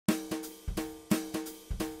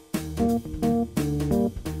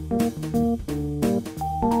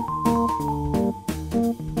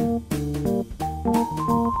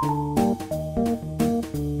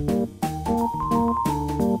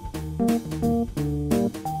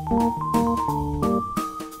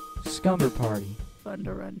Scumberparty. Fun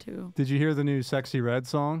to run to. Did you hear the new Sexy Red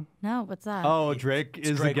song? No, what's that? Oh, Drake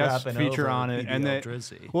is the guest feature on it, and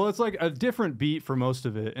well, it's like a different beat for most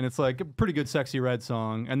of it, and it's like a pretty good Sexy Red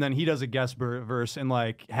song, and then he does a guest verse, and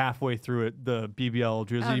like halfway through it, the BBL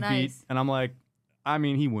Drizzy beat, and I'm like, I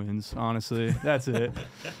mean, he wins. Honestly, that's it.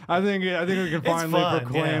 I think we can finally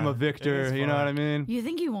proclaim a victor. You know what I mean? You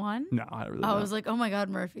think he won? No, I really. I was like, oh my God,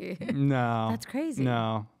 Murphy. No, that's crazy.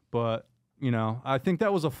 No, but you know, I think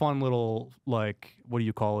that was a fun little like, what do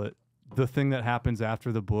you call it? The thing that happens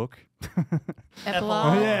after the book.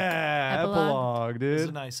 Epilogue. Yeah, epilogue, dude. It was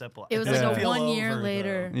a nice epilogue. It was like a 1 year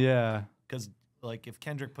later. Though. Yeah. Because like if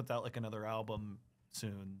Kendrick puts out like another album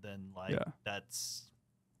soon, then like that's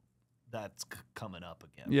coming up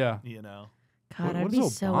again. Yeah. You know. God, I'd be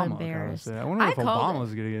so embarrassed. I wonder if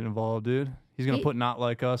Obama's gonna get involved, dude. He's gonna put "Not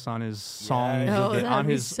Like Us" on his song. Oh, that'd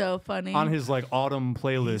be so funny. On his like autumn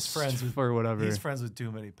playlist or whatever. He's friends with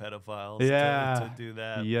too many pedophiles. To do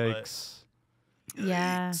that. Yikes.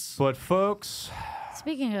 Yeah. But folks,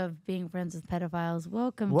 speaking of being friends with pedophiles,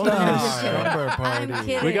 welcome to Scumberparty. I'm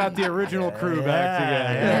kidding. We got the original crew back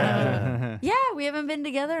together. Yeah, we haven't been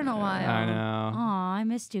together in a while. I know. Aw, I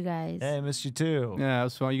missed you guys. Hey, I missed you too. Yeah, it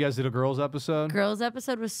was fun. You guys did a girls episode? Girls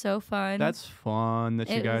episode was so fun. That's fun that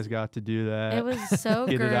you guys got to do that. It was so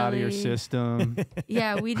Get girly. it out of your system.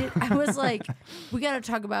 Yeah, we did. I was like, we got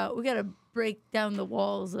to break down the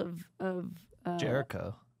walls of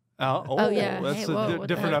Jericho. Oh yeah. That's hey, a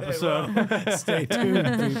different episode. Stay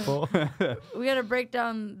tuned, people. We got to break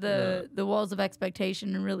down the walls of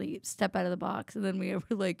expectation and really step out of the box. And then we were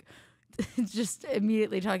like, just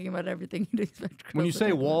immediately talking about everything you'd expect. When you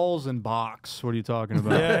say walls and box, what are you talking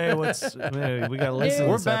about? Yeah, we got to listen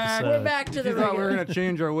to this episode. We're back to the thought we were going to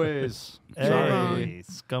change our ways. Hey,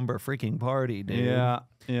 Scumber freaking party, dude.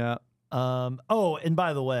 Yeah. Oh, and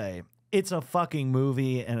by the way, it's a fucking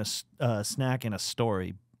movie and a snack and a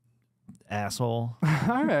story. Asshole.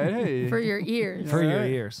 All right, hey. For your ears. For your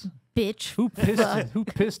ears. Bitch. Who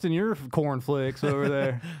pissed in your cornflakes over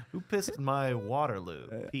there? Who pissed in my Waterloo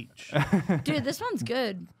peach? Dude, this one's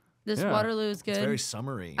good. This Waterloo is good. It's very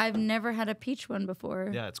summery. I've never had a peach one before.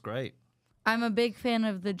 Yeah, it's great. I'm a big fan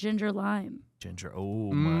of the ginger lime. Ginger.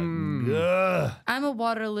 Oh my god. I'm a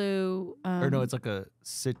Waterloo. Or no, it's like a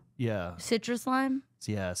citrus lime.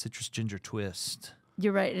 Yeah, citrus ginger twist.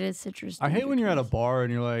 You're right. It is citrus. I hate when you're at a bar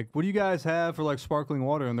and you're like, "What do you guys have for like sparkling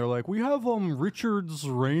water?" And they're like, "We have Richard's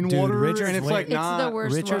rainwater." Dude, and it's like the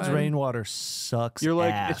worst Richard's one. rainwater sucks. You're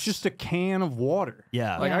like, ass. it's just a can of water.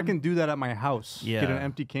 Yeah, like I can do that at my house. Yeah, get an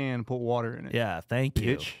empty can, put water in it. Yeah, thank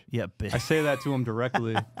you. Bitch. Yeah, bitch. I say that to him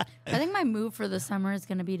directly. I think my move for the summer is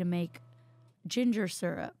going to be to make ginger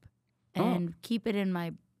syrup and keep it in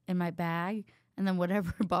my Oh. bag, and then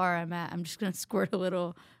whatever bar I'm at, I'm just going to squirt a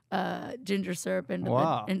little ginger syrup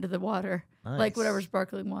into the water, like whatever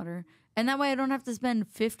sparkling water, and that way I don't have to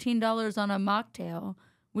spend $15 on a mocktail,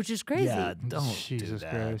 which is crazy. Yeah, don't Jesus do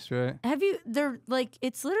that. Christ, right? Have you? They're like,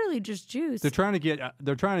 it's literally just juice. They're trying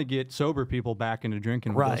to get sober people back into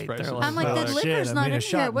drinking. With those prices. I'm like, the liquor's not in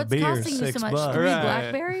here. What's costing you so much? 3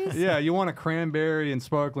 blackberries? Yeah, you want a cranberry and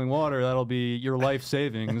sparkling water, that'll be your life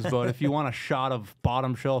savings. But if you want a shot of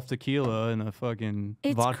bottom shelf tequila and a fucking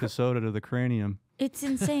vodka soda to the cranium, it's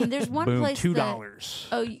insane. There's one boom, place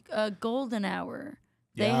 $2. Golden Hour.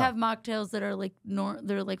 They have mocktails that are like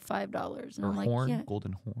they're like $5. And Or I'm like, Horn,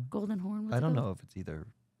 Golden Horn. Golden Horn. I don't know if it's either.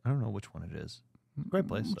 I don't know which one it is. Great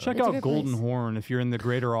place. Check out Golden Horn if you're in the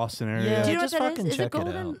greater Austin area. Yeah, Do you know just what that fucking is? Is check it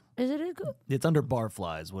golden? it out. Is it a good? It's under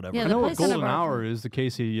Barflies, whatever. Yeah, I know what place under Golden Barfly. Hour is, the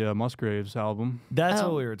Casey Musgraves album. That's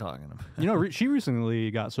what we were talking about. You know, she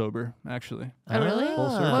recently got sober, actually. Oh, really? Full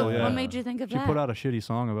circle, What made you think of She that? put out a shitty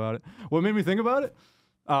song about it. What made me think about it?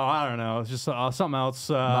 Oh, I don't know. It's just something else.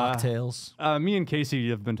 Mocktails. Me and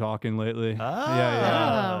Casey have been talking lately. Oh,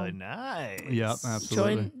 Oh. nice. Yep,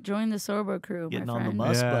 absolutely. Join the sober crew, Getting my on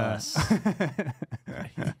the friend. bus.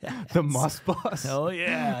 The Must Bus. Oh,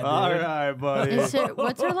 yeah. Dude. All right, buddy.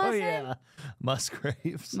 What's her last name? Yeah.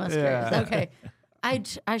 Musgraves. Musgraves. Yeah. Okay.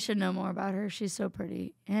 I should know more about her. She's so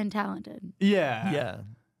pretty and talented. Yeah.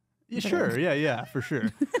 Yeah. Sure. Yeah, for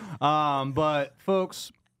sure. But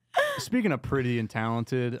folks, speaking of pretty and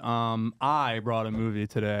talented, I brought a movie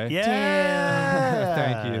today. Yeah.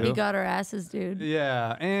 Thank you. We got our asses, dude.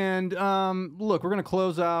 Yeah, and look, we're gonna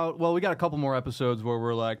close out. Well, we got a couple more episodes where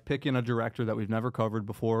we're like picking a director that we've never covered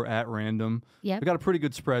before at random. Yep. We got a pretty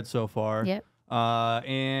good spread so far. Yep.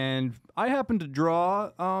 And I happen to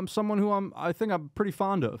draw someone who I think I'm pretty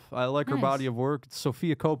fond of. I like her body of work. It's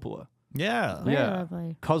Sofia Coppola. Yeah. Very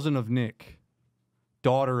lovely. Cousin of Nick,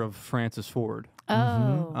 daughter of Francis Ford.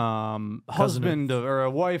 Oh. Husband or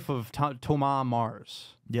a wife of Thomas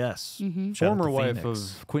Mars. Yes. Former wife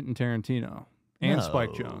of Quentin Tarantino and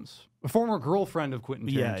Spike Jonze. A former girlfriend of Quentin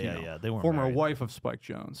Tarantino. Yeah. They weren't former married. wife of Spike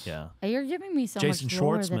Jonze. Yeah. You're giving me so Jason much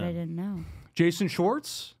lore that Schwartzman. I didn't know. Jason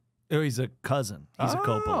Schwartz? Oh, he's a cousin. He's a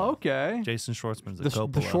Coppola. Oh, okay. Jason Schwartzman's a The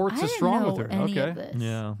Coppola. Schwartz is strong with her. Any Okay. of this.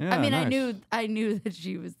 Yeah. Yeah, I mean, nice. I knew that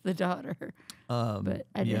she was the daughter, but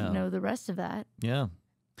I didn't know the rest of that. Yeah.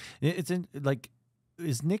 It's in like,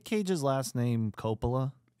 is Nick Cage's last name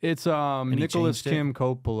Coppola? It's he Nicholas changed it? Kim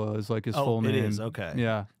Coppola is like his full name. It is. Okay.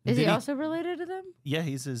 Yeah. Is Did he also related to them? Yeah,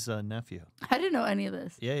 he's his nephew. I didn't know any of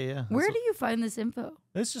this. Yeah. Where do you find this info?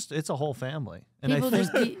 It's a whole family. And People I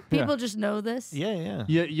think, people just know this. yeah.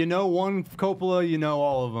 You know one Coppola, you know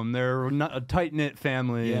all of them. They're not a tight-knit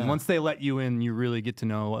family, and Yeah. once they let you in, you really get to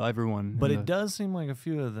know everyone. But in it does seem like a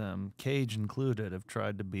few of them, Cage included, have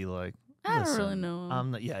tried to be like, I don't "Listen, really know. I'm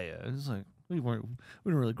not, yeah. It's like we didn't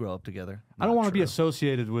really grow up together. I don't want to be true.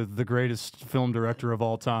 associated with the greatest film director of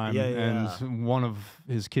all time Yeah. and one of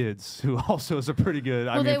his kids, who also is a pretty good,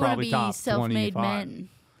 Well, I they mean, want to probably be top self-made 25. men.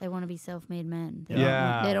 They want to be self-made men.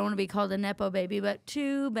 Yeah. They don't want to be called a nepo baby, but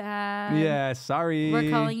too bad. Yeah, sorry. We're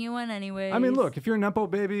calling you one anyway. I mean, look, if you're a Nepo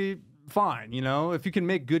baby, fine. You know, if you can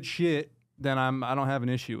make good shit, then I don't have an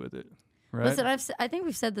issue with it. Right? Listen, I think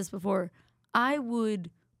we've said this before. I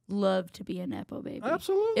would love to be a nepo baby.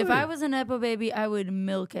 Absolutely. If I was a nepo baby, I would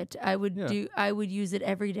milk it. I would use it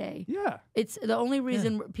every day. Yeah. It's the only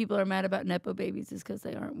reason people are mad about nepo babies is because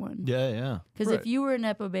they aren't one. Yeah. Because Right. if you were a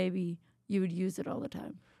nepo baby, you would use it all the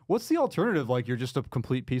time. What's the alternative? Like, you're just a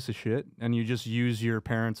complete piece of shit and you just use your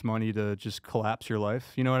parents' money to just collapse your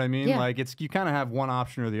life. You know what I mean? Yeah. Like, you kind of have one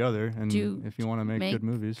option or the other. And if you want to make good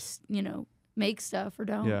movies. Make stuff or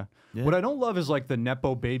don't. Yeah. What I don't love is like the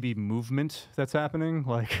Nepo baby movement that's happening.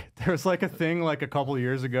 Like, there's like a thing like a couple of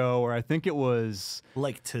years ago where I think it was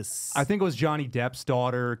Johnny Depp's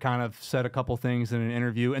daughter kind of said a couple things in an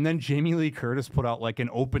interview, and then Jamie Lee Curtis put out like an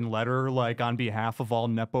open letter like on behalf of all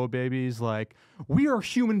Nepo babies, like, we are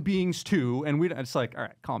human beings too, and it's like, all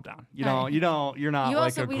right, calm down. You're not You like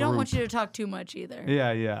also a we don't group. want you to talk too much either.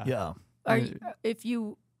 Yeah.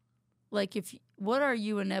 What are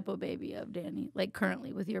you a nepo baby of, Danny? Like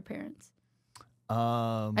currently with your parents?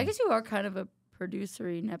 I I guess you are kind of a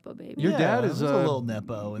producery nepo baby. Your dad there's is a little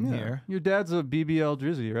Nepo in here. Your dad's a BBL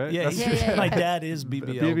Drizzy, right? Yeah, That's Yeah. my dad is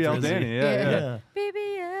BBL. BBL Drizzy. Danny. Yeah.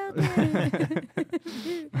 Yeah.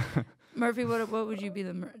 BBL. Murphy, what would you be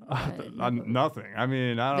the Nothing. I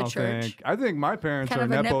mean, I don't church? think. I think my parents Kind are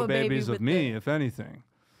of a Nepo Nepo baby babies of with me, the- if anything.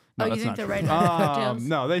 No, Oh, you that's think not they're true. right on the coattails?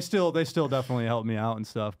 No, they still definitely help me out and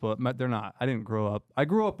stuff, but they're not. I didn't grow up. I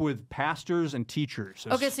grew up with pastors and teachers.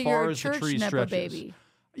 Okay, as so far you're a as the church tree nepo stretches. baby.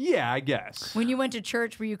 Yeah, I guess. When you went to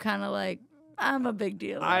church, were you kind of like, I'm a big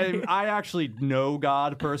deal? I actually know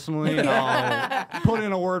God personally. And I'll put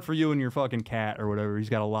in a word for you and your fucking cat or whatever. He's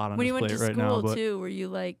got a lot on when his you went plate to right now. school But too, were you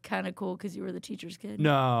like kind of cool because you were the teacher's kid?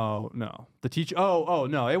 no. The teacher. Oh,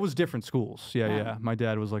 no. It was different schools. Yeah, Oh. yeah. My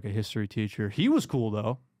dad was like a history teacher. He was cool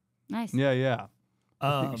though. Nice. Yeah.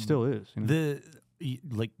 I think he still is. You know?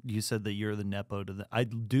 Like you said that you're the Nepo to the. I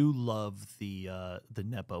do love the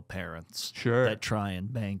Nepo parents. Sure. That try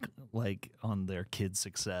and bank like on their kids'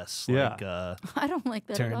 success. Yeah. Like, I don't like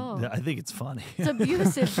that at all. I think it's funny. It's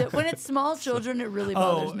abusive. When it's small children, it really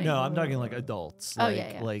bothers me. No, I'm talking like adults. Oh, Like,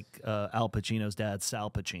 yeah. like Al Pacino's dad,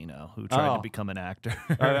 Sal Pacino, who tried to become an actor.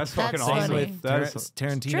 That's fucking That's awesome. funny.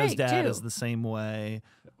 Tarantino's Drake, dad too. is the same way.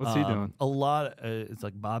 What's he doing? A lot. It's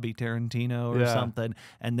like Bobby Tarantino or Yeah. something,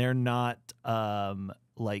 and they're not.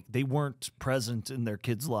 Like they weren't present in their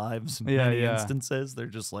kids' lives in many instances. They're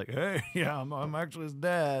just like, hey, yeah, I'm actually his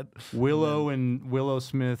dad. Willow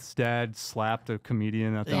Smith's dad slapped a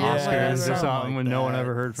comedian at the Yeah, Oscars whatever. or Something something when no one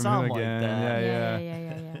ever heard from him Something like again. that.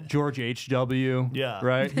 Yeah. George H.W. Yeah.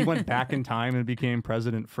 Right? He went back in time and became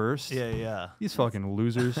president first. Yeah. These fucking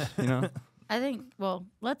losers, you know? I think. Well,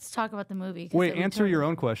 let's talk about the movie. 'cause Wait, it was answer your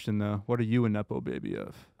own question, though. What are you a Nepo baby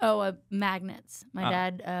of? Magnets. My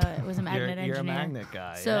dad was a magnet engineer. You're a magnet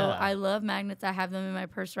guy. So yeah. I love magnets. I have them in my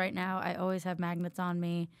purse right now. I always have magnets on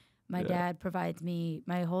me. My dad provides me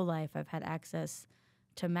my whole life. I've had access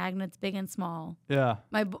to magnets, big and small. Yeah.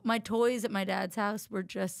 My toys at my dad's house were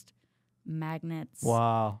just magnets.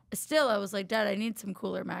 Wow. Still, I was like, Dad, I need some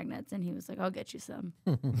cooler magnets, and he was like, I'll get you some.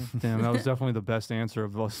 Damn, that was definitely the best answer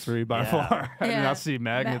of us three by Yeah. far. I did Yeah. not see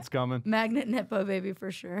magnets coming. Magnet Nepo baby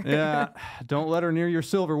for sure. Yeah. Don't let her near your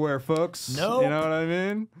silverware, folks. Nope. You know what I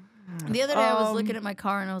mean? The other day I was looking at my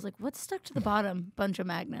car and I was like, what's stuck to the bottom? Bunch of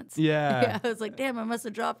magnets. Yeah. Yeah, I was like, damn, I must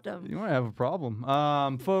have dropped them. You might have a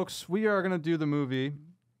problem. Folks, we are going to do the movie.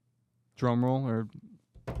 Drum roll, or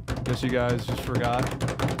I guess you guys just forgot.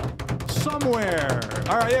 Somewhere.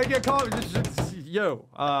 All right, yeah, call it. Yo.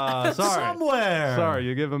 Sorry. Somewhere. Sorry,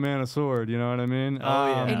 you give a man a sword, you know what I mean? Oh,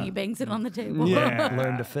 yeah. And he bangs it on the table. Yeah.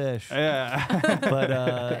 Learn to fish. Yeah.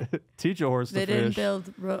 But teach a horse to They fish. didn't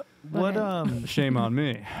build... what Shame on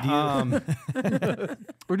me.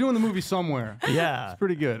 We're doing the movie Somewhere. yeah. It's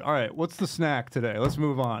pretty good. All right, what's the snack today? Let's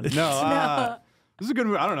move on. No, this is a good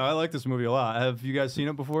movie. I don't know. I like this movie a lot. Have you guys seen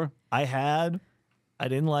it before? I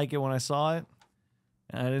didn't like it when I saw it.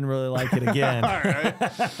 I didn't really like it again. All right.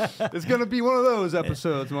 It's going to be one of those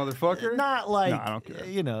episodes, motherfucker. Not like, No, I don't care.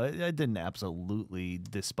 you know, I didn't absolutely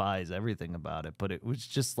despise everything about it, but it was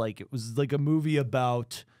just like, it was like a movie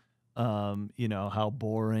about, you know, how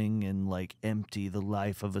boring and like empty the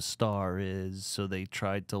life of a star is. So they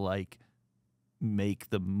tried to like make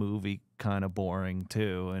the movie kind of boring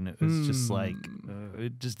too. And it was just like,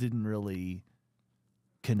 it just didn't really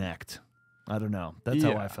connect. I don't know. That's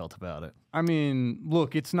how I felt about it. I mean,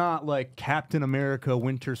 look, it's not like Captain America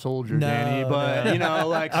Winter Soldier, Danny, but, you know,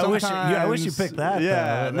 like I sometimes... wish you picked that.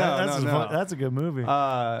 Yeah, though. That's a good movie.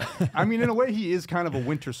 I mean, in a way, he is kind of a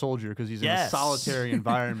Winter Soldier because he's in a solitary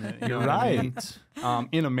environment. You know what I mean?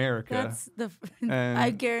 In America. That's I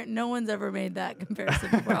guarantee no one's ever made that comparison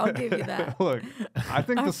before. I'll give you that. Look, I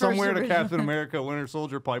think Our the Somewhere first to original. Captain America Winter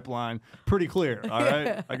Soldier pipeline, pretty clear, all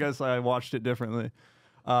right? I guess I watched it differently.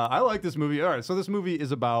 I like this movie. All right, so this movie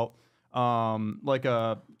is about like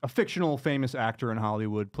a fictional famous actor in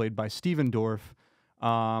Hollywood played by Steven Dorff,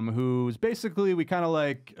 who's basically, we kind of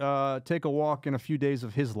like take a walk in a few days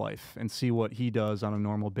of his life and see what he does on a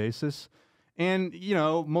normal basis. And, you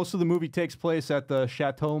know, most of the movie takes place at the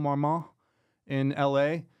Chateau Marmont in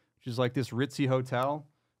L.A., which is like this ritzy hotel.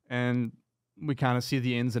 And we kind of see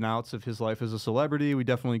the ins and outs of his life as a celebrity. We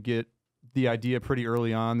definitely get the idea pretty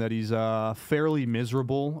early on that he's fairly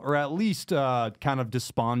miserable, or at least kind of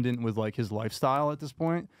despondent with like his lifestyle at this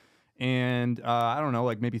point. And I don't know,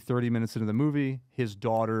 like maybe 30 minutes into the movie, his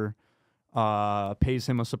daughter pays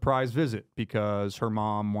him a surprise visit because her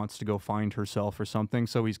mom wants to go find herself or something.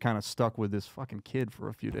 So he's kind of stuck with this fucking kid for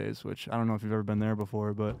a few days, which I don't know if you've ever been there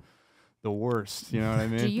before, but the worst, you know what I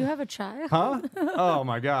mean? Do you have a child? Huh? Oh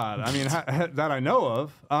my God. I mean, that I know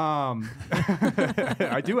of.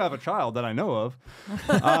 I do have a child that I know of.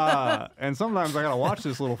 And sometimes I gotta watch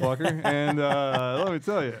this little fucker. And let me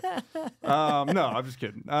tell you. No, I'm just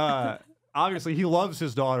kidding. Obviously, he loves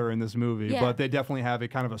his daughter in this movie, but they definitely have a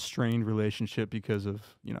kind of a strained relationship because of,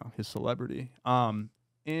 you know, his celebrity. You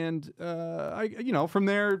know, from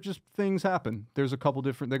there, just things happen. There's a couple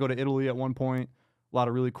different. They go to Italy at one point. A lot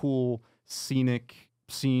of really cool scenic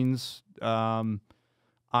scenes. I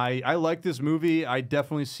like this movie. I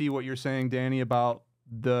definitely see what you're saying, Danny, about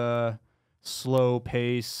the slow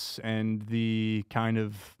pace and the kind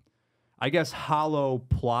of, I guess, hollow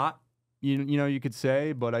plot, you know, you could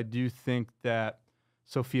say. But I do think that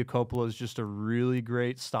Sofia Coppola is just a really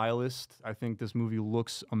great stylist. I think this movie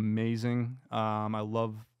looks amazing. I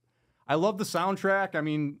love the soundtrack. I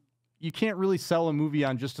mean, you can't really sell a movie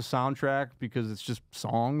on just a soundtrack because it's just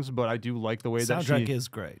songs, but I do like the way that soundtrack is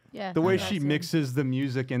great. Yeah, the way she mixes the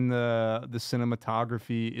music and the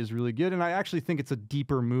cinematography is really good. And I actually think it's a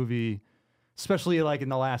deeper movie, especially like in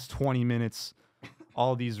the last 20 minutes.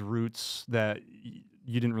 All these roots that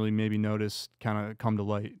you didn't really maybe notice kind of come to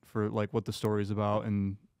light for like what the story's about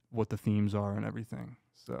and what the themes are and everything.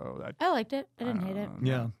 So I liked it. I didn't hate it.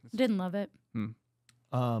 Yeah. Didn't love it.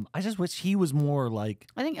 I just wish he was more like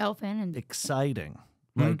I think Elle Fanning. exciting.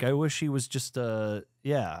 Like I wish he was just I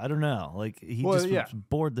don't know. Like he just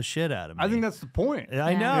bored the shit out of me. I think that's the point.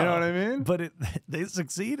 I know. You know what I mean? But they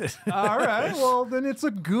succeeded. All right. Well, then it's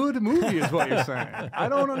a good movie, is what you're saying. I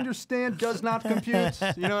don't understand. Does not compute.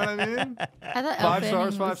 You know what I mean? I thought 5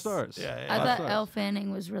 stars. 5 stars. Yeah, I thought stars. Elle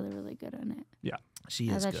Fanning was really, really good in it. Yeah.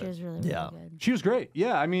 She I is thought good. she was really, really good. She was great.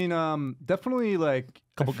 Yeah. I mean, definitely like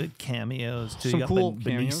A couple good cameos too. Some you got cool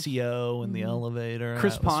cameos. Benicio in the elevator.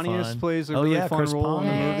 Chris That was Pontius fun. plays a really fun Chris role in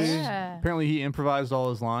the Pontius. movie. Yeah. Apparently, he improvised all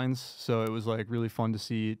his lines, so it was like really fun to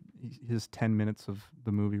see his 10 minutes of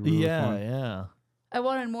the movie. Really fun. Yeah. I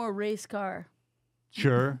wanted more race car.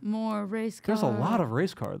 Sure. More race car. There's a lot of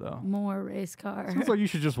race car though. More race car. Sounds like you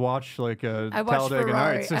should just watch like I watched Talladega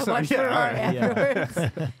Ferrari. Nights or I something. watched Yeah, all Ferrari right.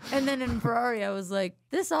 afterwards. And then in Ferrari, I was like,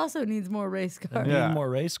 this also needs more race car. Yeah. Need more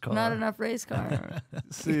race car. Not enough race car.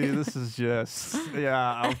 See, this is just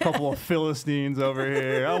a couple of Philistines over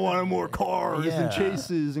here. I wanted more cars and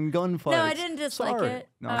chases and gunfights. No, I didn't dislike Sorry. it.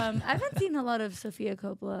 No. I haven't seen a lot of Sofia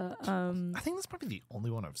Coppola. I think that's probably the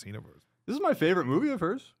only one I've seen of hers. This is my favorite movie of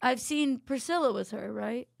hers. I've seen Priscilla was her,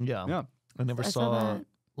 right? Yeah. Yeah. I never I saw saw that.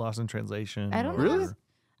 Lost in Translation. I don't or- know. Really?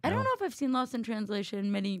 I don't know if I've seen Lost in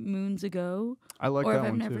Translation many moons ago, I like or that if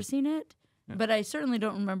I've one never too. seen it. Yeah. But I certainly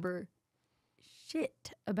don't remember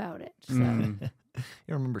shit about it. So. Mm,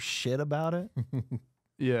 You remember shit about it?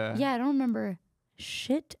 yeah. Yeah, I don't remember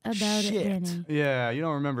shit about Shit. it, Danny. Yeah, you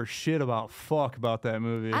don't remember shit about that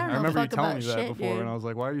movie. I don't know remember you fuck telling about me that shit, before, dude. and I was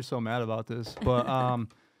like, "Why are you so mad about this?" But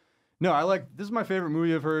no, this is my favorite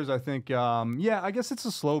movie of hers. I think, I guess it's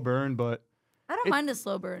a slow burn, but I don't mind a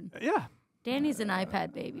slow burn. yeah, Danny's an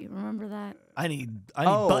iPad baby. Remember that? I need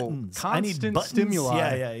Oh, buttons. I need constant buttons. stimuli.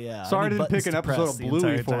 Yeah. Sorry I need didn't pick buttons an to episode press of the Bluey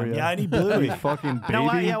entire for time. you. Yeah, I need Bluey. You fucking baby. No,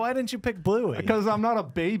 why didn't you pick Bluey? Because I'm not a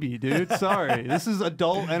baby, dude. Sorry, this is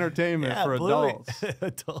adult entertainment for Bluey.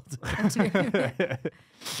 adults, Adults.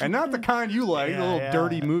 and not the kind you like. the little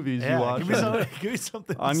dirty movies you watch Give me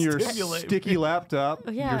something on to your stimulate sticky me. laptop,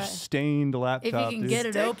 Yeah. your stained laptop. If you can dude. get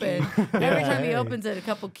it open. Every time he opens it, a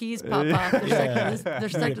couple keys pop off. They're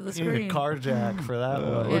stuck to the You need screen. a car jack for that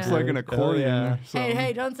one. Looks Yeah. like an accordion. yeah. or Hey, something.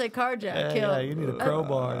 hey, don't say carjack. Yeah, Kill. yeah, you need a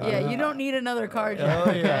crowbar. Yeah, you don't need another carjack. Oh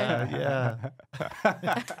okay? yeah.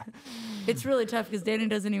 It's really tough because Danny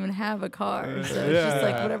doesn't even have a car. So it's just Yeah.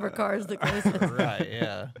 like whatever car is the closest. Right.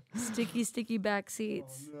 Yeah. Sticky back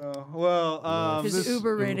seats. No. Well, His this,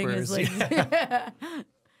 Uber rating is like.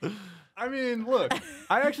 I mean, look,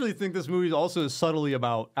 I actually think this movie also is subtly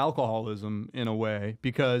about alcoholism in a way,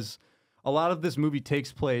 because a lot of this movie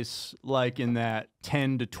takes place like in that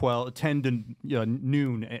 10 to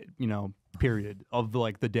noon, period of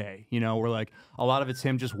like the day, where like a lot of it's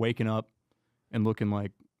him just waking up and looking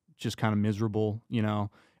like just kind of miserable,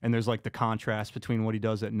 and there's like the contrast between what he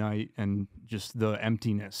does at night and just the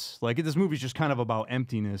emptiness. Like this movie's just kind of about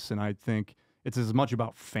emptiness, and I think it's as much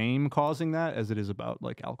about fame causing that as it is about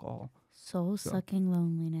like alcohol. Soul-sucking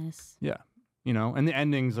loneliness. Yeah. And the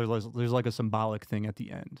endings, there's like a symbolic thing at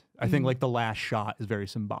the end. I think like the last shot is very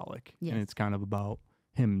symbolic. Yes. And it's kind of about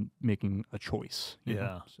him making a choice. you know?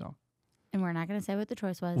 Yeah. So. And we're not going to say what the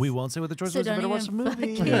choice was. We won't say what the choice So was. You don't better watch the even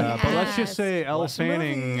movie. fucking Yeah, but let's just ask. say Elle Watch the movie.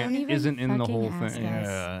 Fanning Don't even isn't in the fucking whole ask thing. us.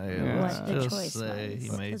 Yeah. What the Just choice say was. he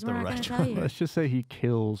made 'Cause the we're not right gonna tell you. Let's just say he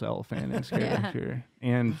kills Elle Fanning's Yeah. character.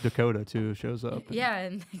 And Dakota, too, shows up. Yeah,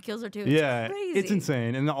 and he kills her too. It's yeah, crazy. it's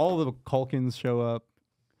insane. And all the Culkins show up.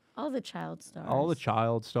 All the child stars. All the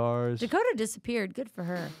child stars. Dakota disappeared. Good for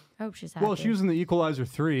her. I hope she's happy. Well, she was in the Equalizer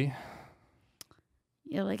 3.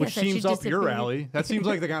 Yeah, like Which I said, she seems up your disappeared. alley. That seems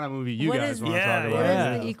like the kind of movie you What guys is- want to talk Yeah, about. What is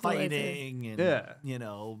yeah. the Equalizer? Fighting and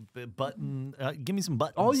Yeah. button. Give me some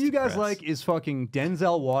buttons. All you to guys press. like is fucking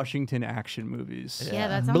Denzel Washington action movies. Yeah,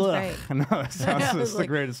 that sounds Blech. great. No, that sounds I was that's the like,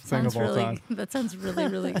 greatest thing sounds of all really, time. That sounds really,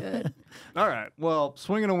 really good. All right. Well,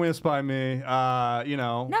 swing and a miss by me. No,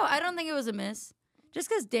 I don't think it was a miss. Just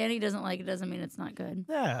because Danny doesn't like it doesn't mean it's not good.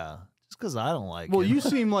 Yeah, just because I don't like Well, it. you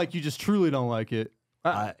seem like you just truly don't like it.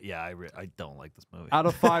 I don't like this movie. Out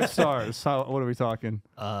of 5 stars, what are we talking?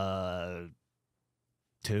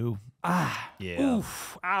 2. Ah, Yeah.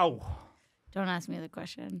 oof, ow. Don't ask me the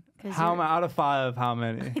question. Out of 5? How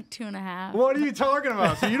many? 2.5. What are you talking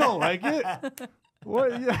about? So you don't like it?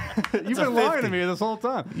 What? Yeah. You've been lying to me this whole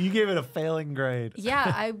time. You gave it a failing grade.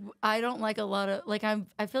 Yeah, I don't like a lot of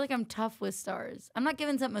I feel like I'm tough with stars. I'm not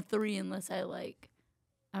giving something a 3 unless I like.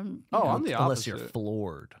 I'm Oh, I'm the Unless you're opposite.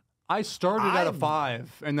 floored. I started at a I'm-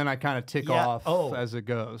 5, and then I kind of tick Yeah, off oh. as it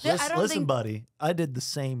goes. Yeah, I Listen, don't listen think- buddy. I did the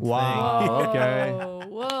same Wow. Okay.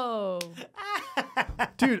 Whoa.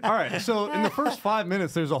 Dude, all right. So in the first 5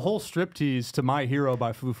 minutes, there's a whole striptease to My Hero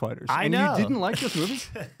by Foo Fighters. I and know. you didn't like this movie?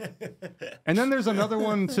 And then there's another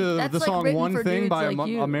one to That's the like song written One for Thing dudes by like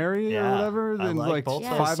you. Amari or whatever. I And like both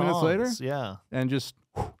those 5 minutes songs. later, Yeah. and just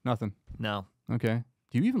nothing. No. Okay.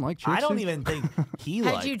 Do you even like chicks? I don't dude? even think he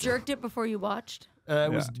Had liked you it. jerked it before you watched?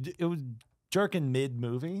 It was jerking mid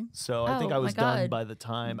movie, so I think Oh, I my was done God. by the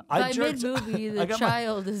time. By I jerked, mid-movie, the I got my-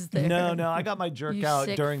 child is there. No, I got my jerk You out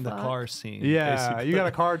sick during the fuck. car scene. Yeah, basically. you got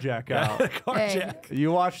a carjack out. car Hey. jack.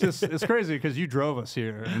 You watched this. It's crazy because you drove us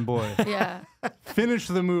here, and boy, Yeah. finish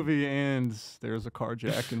the movie and there's a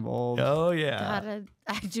carjack involved. Oh yeah. God,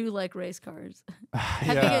 I do like race cars. Have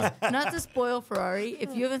you Yeah. guys, not to spoil Ferrari,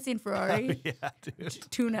 if you haven't seen Ferrari, Yeah, dude.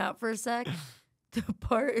 tune out for a sec. The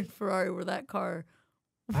part in Ferrari where that car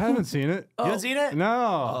I haven't seen it. You haven't seen it?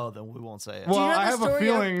 No. Oh, then we won't say it. Well, you know I the have a story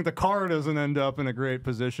feeling the car doesn't end up in a great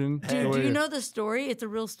position. Dude, do you know the story? It's a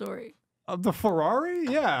real story. The Ferrari?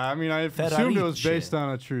 Yeah, I mean, I assumed it was based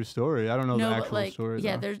on a true story. I don't know the No, actual but like, story.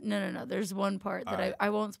 yeah, though. there's no. There's one part that I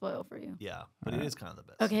won't spoil for you. Yeah, but it is kind of the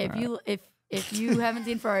best. Okay, if you haven't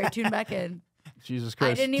seen Ferrari, tune back in. Jesus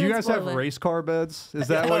Christ. didn't Do you even guys have spoil it. race car beds? Is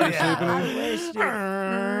that what you're sleeping I in? wish, dude.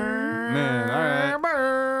 Man, all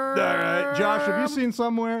right. Josh, have you seen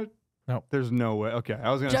Somewhere? No. There's no way. Okay,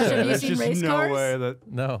 I was going to Josh, say, have you there's seen just race no cars? way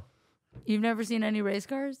that... No. You've never seen any race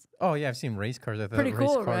cars? Oh yeah, I've seen race cars. I thought Pretty race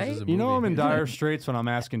cool, cars right? is a You know I'm movie. in dire straits when I'm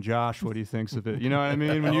asking Josh what he thinks of it. You know what I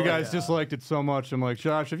mean? When you guys disliked it so much, I'm like,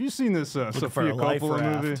 Josh, have you seen this for Sophia a life Coppola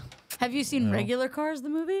raft. movie? Have you seen Regular Cars, the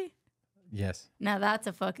movie? Yes. Now that's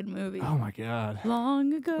a fucking movie. Oh my God.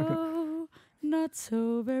 Long ago, not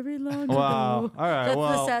so very long Wow. ago. All right, That's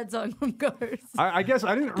well- the sad song from Cars. I guess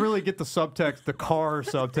I didn't really get the subtext, the car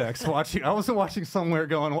subtext. I wasn't watching Somewhere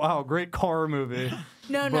going, wow, great car movie.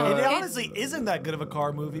 No, But- It it's- honestly isn't that good of a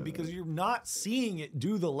car movie because you're not seeing it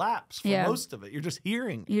do the laps for Yeah. most of it. You're just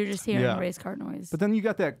hearing. You're just hearing Yeah. race car noise. But then you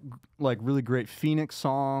got that like really great Phoenix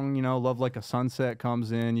song, you know, Love Like a Sunset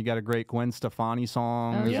comes in. You got a great Gwen Stefani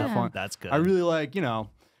song. Oh, There's a yeah. fun- That's good. I really like, you know,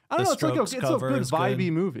 I don't The know, it's like Strokes it's a cover good is good.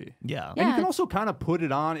 vibey movie. Yeah. And you Yeah, can also kind of put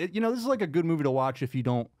it on. You know, this is like a good movie to watch if you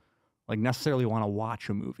don't like necessarily want to watch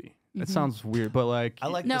a movie. It sounds weird, but like I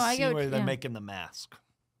like No, the I scene get- where they're yeah. making the mask.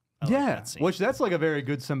 I like yeah, that scene. which that's like a very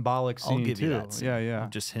good symbolic I'll scene give too. you that scene. Yeah.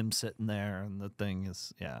 Just him sitting there and the thing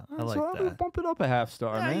is, I So like I would that. bump it up a half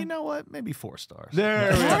star, Yeah, man. you know what? Maybe 4 stars.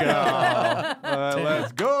 There we go.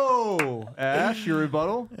 Let's go. Ash, your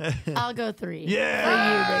rebuttal. I'll go 3. Yeah.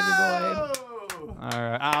 For you, baby boy. All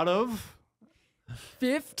right, out of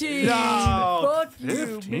 15. No, Fuck you,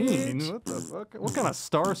 15. bitch. What the fuck? What kind of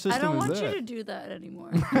star system I don't is want that? you to do that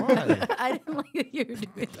anymore. Why? I didn't like that you were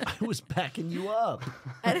doing that. I was backing you up.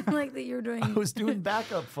 I didn't like that you were doing. I was doing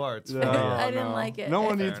backup farts. No, I didn't no. like it. No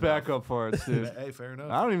one Fair needs backup farts, dude. Hey, fair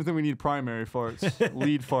enough. I don't even think we need primary farts.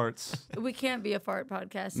 Lead farts. We can't be a fart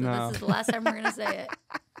podcast, so No. this is the last time we're gonna say it.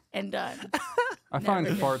 And done. I find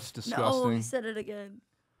Never again. farts No, disgusting. he said it again.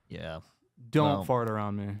 Yeah. Don't Well. fart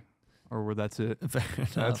around me. Or that's it. Fair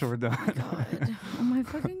enough. That's what we're done. God. Oh my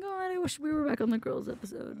fucking god! I wish we were back on the girls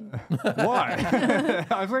episode. Why?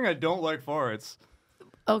 I think I don't like farts.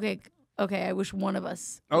 Okay, I wish one of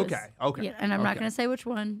us. was- Okay. Yeah, and I'm not Okay. gonna say which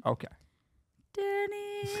one. Okay.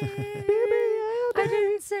 Danny, I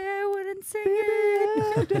didn't say I wouldn't sing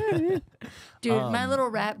it. Dude, my little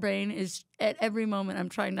rat brain is at every moment. I'm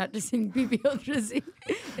trying not to sing BBL Drizzy.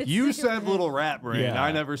 It's You super said bad. little rat brain. Yeah.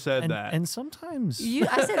 I never said that. And sometimes,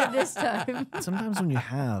 I said it this time. sometimes when you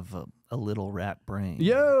have a little rat brain,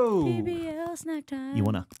 Yo. BBL snack time. you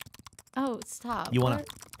wanna Oh, stop. You wanna- What?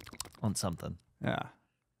 on something. Yeah.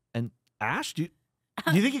 And Ash, do you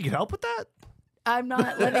think you could help with that? I'm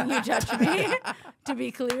not letting you touch me. To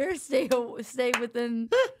be clear, stay within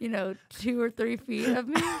 2 or 3 feet of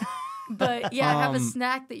me. But yeah, I have a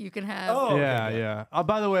snack that you can have. Oh, Yeah.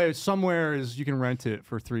 By the way, Somewhere is you can rent it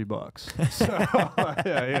for $3. So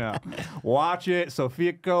yeah, watch it.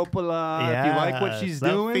 Sophia Coppola. If you like what she's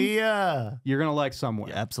doing, Sophia. you're gonna like Somewhere.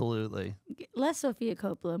 Yeah, absolutely. Less Sophia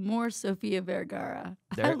Coppola, more Sophia Vergara.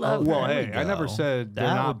 I There- love Well, her. There hey, we I never go. said they're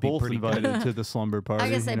That not would be both pretty good. invited to the slumber party. I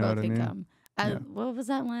guess you they know both what I can mean? come. Yeah. What was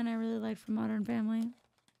that line I really liked from Modern Family?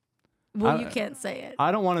 Well, I- you can't say it.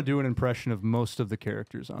 I don't want to do an impression of most of the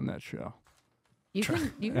characters on that show. You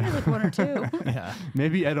can do like 1 or 2. Yeah.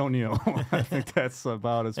 Maybe Ed O'Neill. I think that's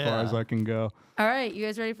about as far Yeah. as I can go. All right, you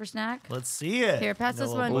guys ready for snack? Let's see it. Here, pass Got a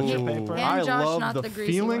this little one. butcher Ooh. paper. And I Josh, love not the the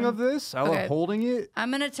greasy feeling one. of this. I Okay. love holding it.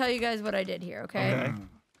 I'm gonna tell you guys what I did here. Okay.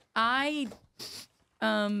 I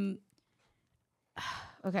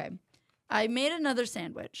I made another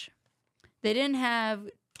sandwich. They didn't have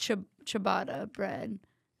ciabatta bread,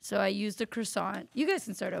 so I used a croissant. You guys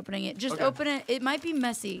can start opening it. Just open it. It might be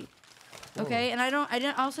messy. Okay, and I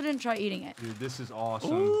also didn't try eating it. Dude, this is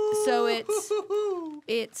awesome. So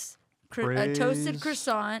it's a toasted Praise.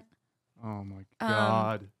 croissant, Oh my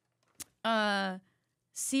god.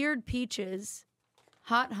 seared peaches,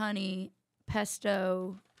 hot honey,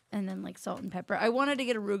 pesto, and then like salt and pepper. I wanted to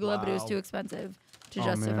get arugula, but it was Wow. too expensive to Oh,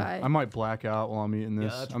 man. justify. I might black out while I'm eating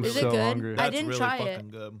this. Yeah, that's I'm Is it so good? hungry. I That's didn't really try fucking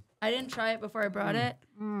it. good. I didn't try it before I brought it.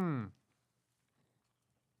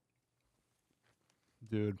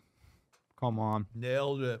 Dude, come on.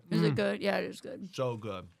 Nailed it. Is it good? Yeah, it is good. So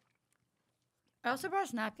good. I also brought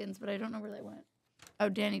us napkins, but I don't know where they went. Oh,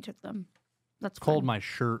 Danny took them. That's Called fine. my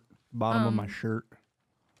shirt. Bottom of my shirt.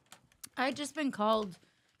 I'd just been called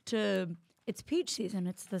to. It's peach season.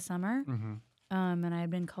 It's the summer. And I had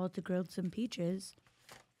been called to grill some peaches,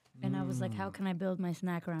 And I was like, how can I build my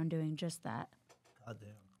snack around doing just that? God damn.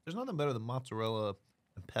 There's nothing better than mozzarella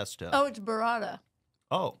and pesto. Oh, it's burrata.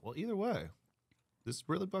 Oh, well, either way. This is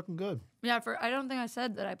really fucking good. Yeah, I don't think I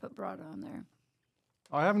said that I put burrata on there.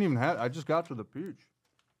 I haven't even had. I just got to the peach.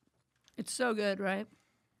 It's so good, right?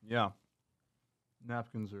 Yeah.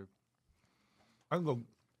 Napkins are. I can go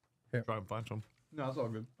Here. try and find some. No, it's all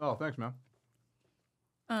good. Oh, thanks, man.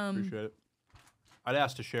 Um, Appreciate it. I'd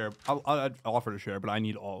ask to share. I'd offer to share, but I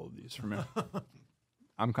need all of these for me.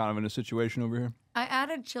 I'm kind of in a situation over here. I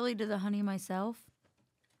added chili to the honey myself,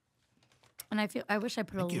 and I wish I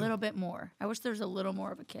put a little bit more. I wish there was a little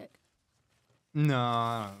more of a kick. No,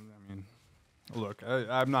 I mean, look,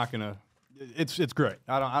 I'm not gonna. It's great.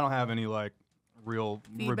 I don't have any like real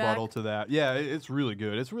Feedback? rebuttal to that. Yeah, it's really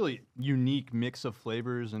good. It's really unique mix of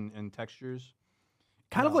flavors and textures.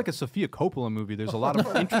 Kind of like a Sofia Coppola movie. There's a lot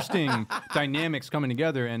of interesting dynamics coming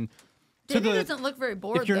together, and Davey doesn't look very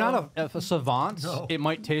bored. if you're though. not a savant, it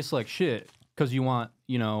might taste like shit because you want,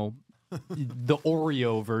 the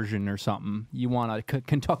Oreo version or something. You want a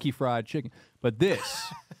Kentucky Fried Chicken, but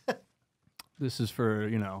this is for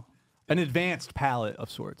an advanced palate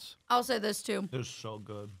of sorts. I'll say this too. They're so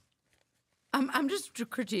good. I'm just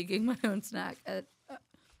critiquing my own snack.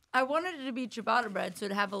 I wanted it to be ciabatta bread, so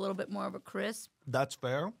it'd have a little bit more of a crisp. That's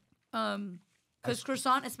fair. Because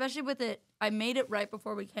croissant, especially with it, I made it right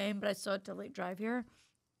before we came, but I still had to late drive here.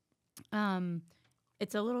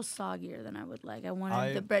 It's a little soggier than I would like. I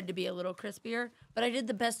wanted the bread to be a little crispier, but I did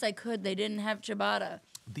the best I could. They didn't have ciabatta.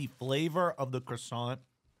 The flavor of the croissant,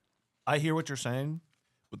 I hear what you're saying,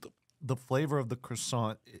 but the flavor of the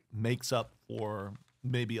croissant it makes up for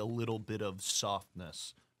maybe a little bit of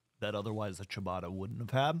softness that otherwise the ciabatta wouldn't have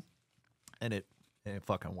had, and it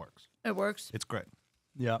fucking works. It works. It's great.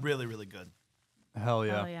 Yeah, Really, really good. hell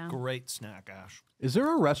yeah. Oh, yeah. Great snack, Ash. Is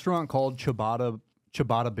there a restaurant called Ciabatta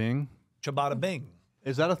Bing? Ciabatta Bing.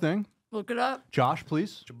 Is that a thing? Look it up. Josh,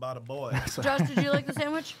 please. Ciabatta boy. Josh, did you like the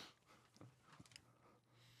sandwich?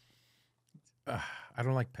 I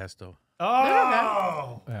don't like pesto.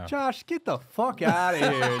 Oh! Yeah. Josh, get the fuck out of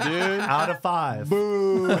here, dude. Out of 5.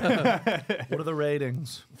 Boo. What are the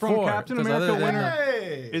ratings? From 4, Captain 'cause America other than winner.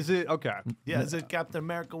 Hey! Is it okay? Yeah, is it Captain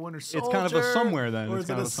America Winter Soldier? It's kind of a somewhere then. Or It's is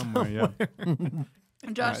it kind of a a somewhere, yeah.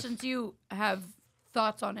 And Josh, Nice. since you have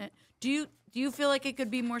thoughts on it, do you feel like it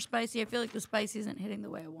could be more spicy? I feel like the spice isn't hitting the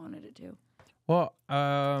way I wanted it to. Well,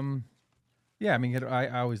 yeah. I mean,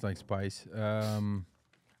 I always like spice.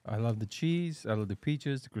 I love the cheese. I love the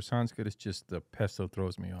peaches. The croissant's good. It's just the pesto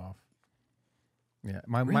throws me off. Yeah,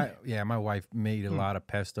 my wife made a lot of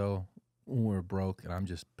pesto when we were broke, and I'm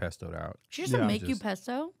just pestoed out. She doesn't Yeah. make you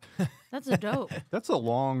pesto? That's a dope. That's a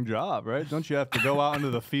long job, right? Don't you have to go out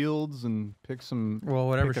into the fields and pick some? Well,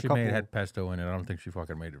 whatever pick a she made couple- had pesto in it. I don't think she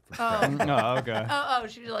fucking made it from Oh. scratch. Oh, okay. Oh,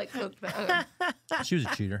 she like cooked. Okay. She was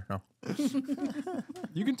a cheater. No.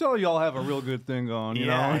 You can tell y'all have a real good thing going. You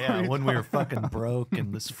know? yeah. When we were fucking broke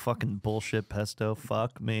and this fucking bullshit pesto,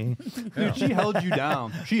 fuck me. Dude, she held you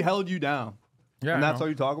down. She held you down. Yeah, And I that's know. how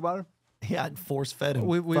you talk about her? Yeah, I'd force fed him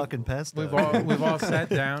We- fucking pesto. We've all sat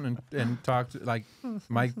down and talked. Like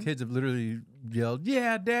my kids have literally yelled,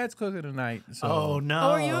 "Yeah, Dad's cooking tonight." So Oh no!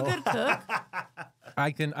 Oh, are you a good cook?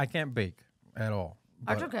 I can't bake at all.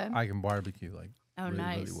 That's but okay. I can barbecue like Oh, really,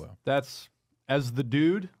 nice. really well. That's, as the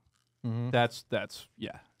dude, Mhm. that's,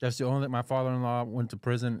 yeah. That's the only. My father-in-law went to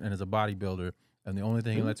prison and is a bodybuilder, and the only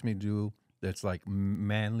thing he lets me do that's like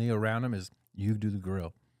manly around him is you do the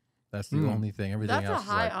grill. That's the only thing. Everything That's a else is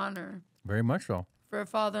high like, honor very much so. for a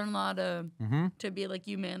father-in-law to Mm-hmm. be like,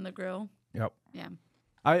 you man the grill. Yep. Yeah.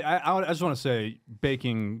 I just want to say,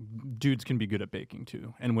 baking, dudes can be good at baking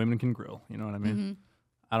too, and women can grill. You know what I mean? Mm-hmm.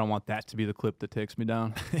 I don't want that to be the clip that takes me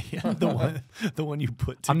down. Yeah, the one you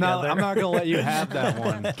put I'm together. not gonna let you have that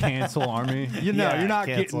one. Cancel army. You know, Yeah, you're not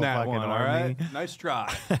cancel getting that fucking one. All army. right. Nice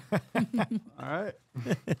try. All right.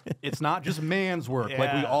 It's not just man's work,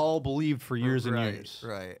 like we Yeah. all believed for years and right, years.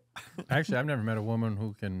 Right. Actually, I've never met a woman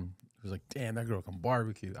who's like, damn, that girl can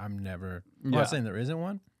barbecue. I'm Yeah. not saying there isn't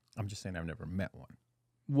one. I'm just saying I've never met one.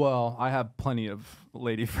 Well, I have plenty of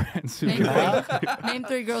lady friends who Name can three, name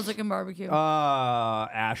 3 girls that can barbecue.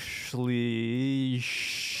 Ashley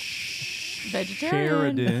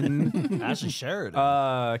Vegetarian. Sheridan, Ashley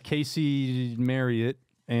Sheridan. Casey Marriott,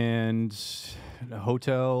 and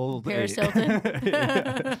Hotel Paris 8.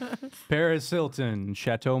 Hilton. Paris Hilton,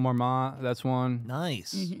 Chateau Marmont. That's one.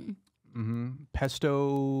 Nice.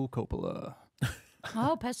 Pesto Coppola.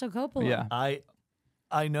 Oh, pesto coppola. Yeah. I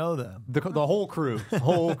I know them. The whole crew. The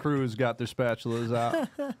whole crew's got their spatulas out.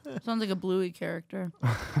 Sounds like a Bluey character.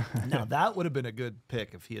 Now, that would have been a good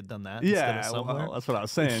pick if he had done that instead of Somewhere. Well, that's what I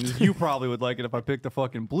was saying. You probably would like it if I picked a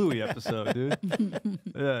fucking Bluey episode, dude.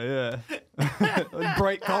 Yeah.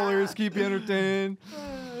 Bright colors keep you entertained.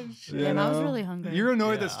 Yeah, I was really hungry. You're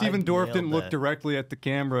annoyed that Steven Dorff didn't look that. directly at the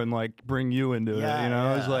camera and like bring you into it. You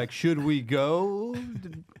know, it's like, should we go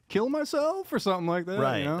kill myself or something like that?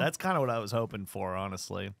 Right. You know? That's kind of what I was hoping for,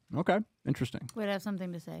 honestly. Okay. Interesting. Wait, I have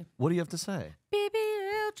something to say. What do you have to say?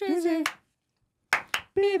 BBL Drizzy.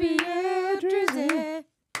 BBL Drizzy.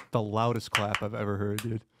 The loudest clap I've ever heard,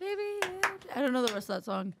 dude. I don't know the rest of that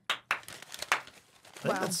song.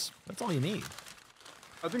 Wow. That's all you need.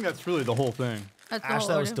 I think that's really the whole thing. That's the Ash, whole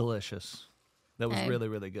that was order. delicious. That was really,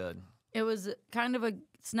 really good. It was kind of a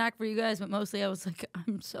snack for you guys, but mostly I was like,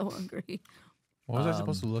 I'm so hungry. What was I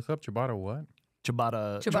supposed to look up? Ciabatta what?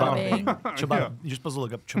 Ciabatta. Ciabatta bang. Ciabatta. You're supposed to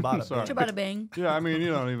look up ciabatta. Sorry. Ciabatta bang. Yeah, I mean, you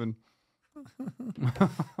don't even.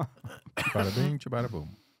 Ciabatta bing, ciabatta boom.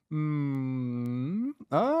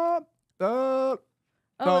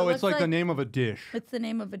 Oh, It's like the name of a dish. It's the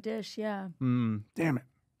name of a dish, yeah. Damn it.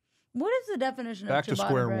 What is the definition Back to of ciabatta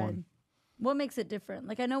square bread? one. What makes it different?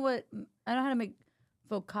 Like I know how to make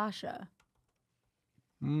focaccia,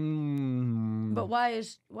 but why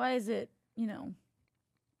is it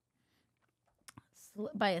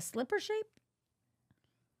by a slipper shape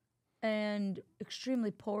and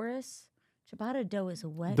extremely porous? Ciabatta dough is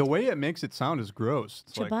wet. The way it makes it sound is gross.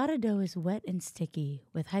 It's like, Ciabatta dough is wet and sticky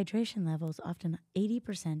with hydration levels often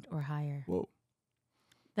 80% or higher. whoa.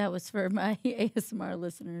 That was for my ASMR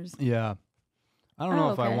listeners. Yeah. I don't know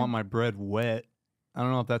Oh, if I okay. want my bread wet. I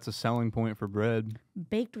don't know if that's a selling point for bread.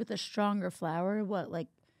 Baked with a stronger flour. What, like,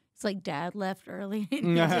 it's like dad left early.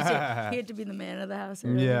 he had to be the man of the house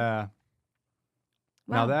early. Yeah.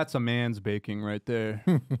 Now Wow. that's a man's baking right there.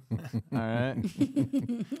 All right.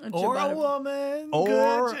 Or a Ciabatta- woman.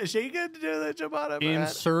 Or- she could do the ciabatta bread.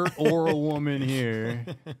 Insert or a woman here.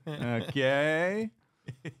 Okay.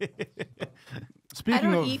 I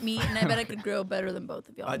Speaking don't of, eat meat, and I bet I could grow better than both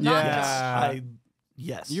of y'all. Not yeah.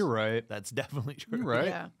 Yes. You're right. That's definitely true. You're right.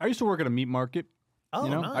 Yeah. I used to work at a meat market. Oh, you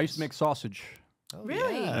know, nice. I used to make sausage. Oh,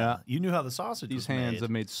 Really? Yeah. You knew how the sausage These was hands made. have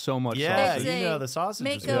made so much Yeah, sausage. you know the sausage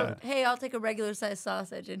Make is a, good. hey, I'll take a regular size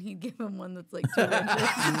sausage, and he'd give him one that's like 2 inches.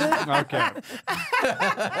 Okay.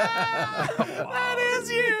 That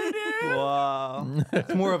is you, dude. Wow.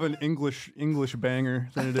 It's more of an English banger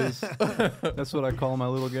than it is. That's what I call my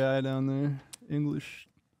little guy down there. English.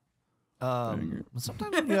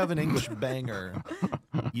 Sometimes when you have an English banger,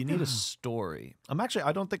 you need a story.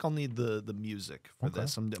 I don't think I'll need the music for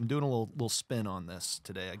this. I'm doing a little spin on this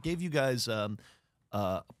today. I gave you guys a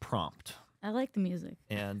prompt, I like the music.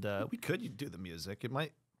 and we could do the music. It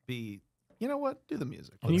might be, you know what? Do the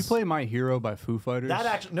music. Can you play My Hero by Foo Fighters? that?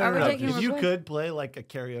 Actually, Are we no. taking If a you break? could play like a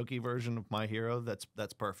karaoke version of My Hero, that's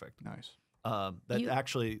perfect. Nice.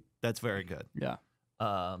 That's very good. Yeah.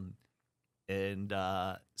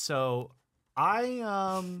 So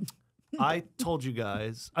I told you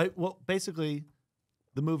guys, basically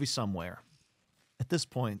the movie Somewhere. At this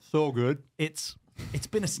point, So good. it's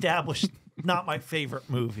been established not my favorite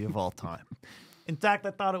movie of all time. In fact,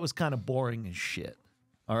 I thought it was kind of boring as shit.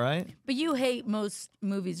 All right? But you hate most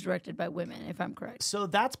movies directed by women, if I'm correct. So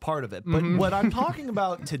that's part of it. But what I'm talking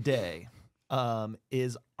about today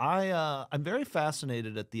is I'm very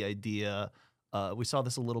fascinated at the idea. We saw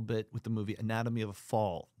this a little bit with the movie Anatomy of a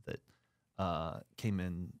Fall that came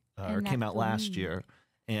out last year,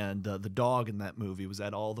 and the dog in that movie was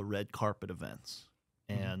at all the red carpet events,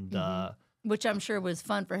 and Which I'm sure was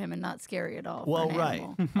fun for him and not scary at all. well, for an right,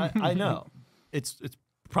 animal. I know it's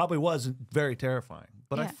probably was very terrifying,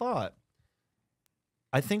 but Yeah.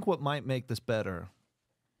 I think what might make this better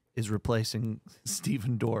is replacing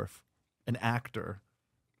Steven Dorff, an actor,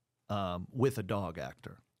 with a dog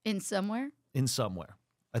actor In Somewhere? in Somewhere.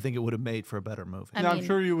 I think it would have made for a better movie. I Now, I'm mean,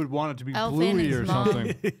 sure you would want it to be Elf and Bluey his or mom.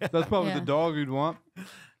 something. That's probably Yeah. the dog you'd want.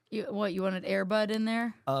 You wanted Air Bud in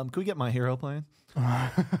there? Can we get My Hero playing?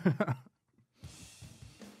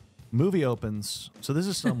 Movie opens. So this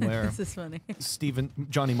is Somewhere. This is funny.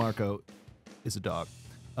 Johnny Marco is a dog.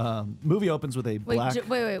 Movie opens with a black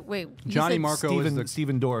Wait. You Johnny said Marco is the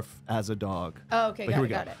Steven Dorff as a dog. Oh, okay, But here we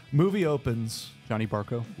got go. it. Movie opens Johnny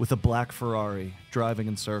Barco. with a black Ferrari driving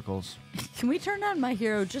in circles. Can we turn on My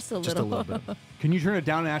Hero just a little? Just a little bit. Can you turn it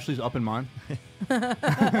down and Ashley's up in mine?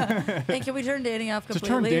 Hey, can we turn Danny off completely? Just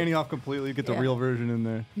turn Danny off completely. Get the Yeah. real version in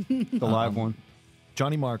there. The live one.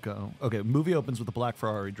 Johnny Marco. Okay, movie opens with a black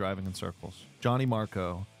Ferrari driving in circles. Johnny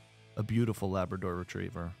Marco, a beautiful Labrador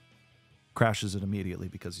retriever, crashes it immediately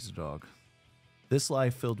because he's a dog. This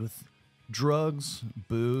life filled with drugs,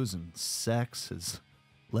 booze, and sex has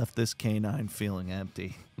left this canine feeling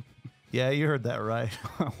empty. Yeah, you heard that right.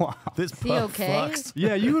 Wow. This Is he pup okay? fucks.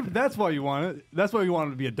 Yeah, that's why you want it. That's why you want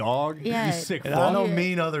him to be a dog. Yeah. You sick And fuck. I don't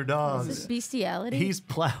mean other Is dogs. this bestiality? He's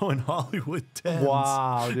plowing Hollywood 10s.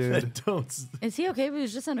 Wow, dude. that don't Is he okay? But he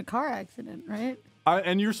was just in a car accident, right?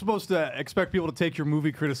 And you're supposed to expect people to take your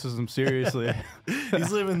movie criticism seriously.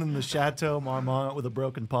 He's living in the Chateau Marmont with a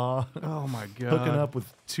broken paw. Oh my god. Hooking up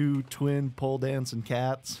with 2 twin pole dancing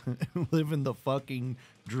cats. Living the fucking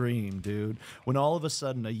dream, dude. When all of a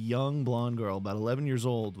sudden a young blonde girl, about 11 years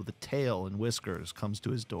old, with a tail and whiskers, comes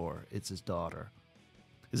to his door. It's his daughter.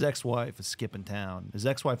 His ex-wife is skipping town. His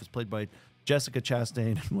ex-wife is played by Jessica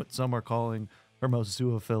Chastain in what some are calling her most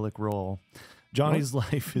zoophilic role. Johnny's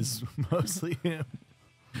life is mostly him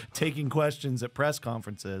taking questions at press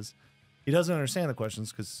conferences. He doesn't understand the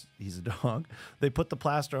questions because he's a dog. They put the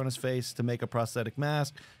plaster on his face to make a prosthetic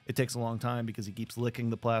mask. It takes a long time because he keeps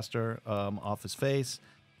licking the plaster off his face.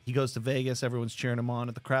 He goes to Vegas. Everyone's cheering him on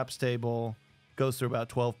at the craps table. Goes through about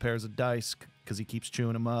 12 pairs of dice because he keeps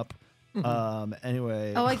chewing them up.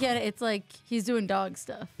 Anyway. Oh, I get it. It's like he's doing dog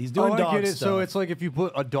stuff. He's doing dog I get it. stuff. So it's like if you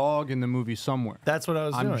put a dog in the movie somewhere. That's what I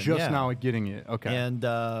was doing. I'm just yeah. now getting it. Okay.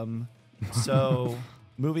 And so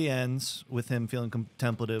movie ends with him feeling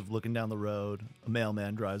contemplative, looking down the road. A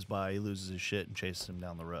mailman drives by, he loses his shit and chases him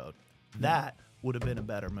down the road. That would have been a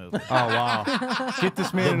better movie. Oh wow! Get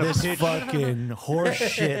this man in a This pitch. fucking horse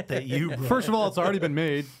shit that you brought. First of all, it's already been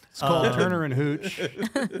made. It's called Turner and Hooch.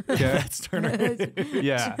 Okay. That's Turner.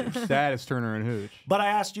 Yeah, that is Turner and Hooch. But I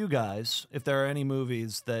asked you guys if there are any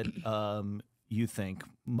movies that you think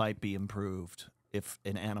might be improved if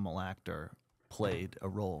an animal actor played a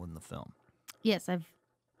role in the film. Yes,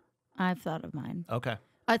 I've thought of mine. Okay,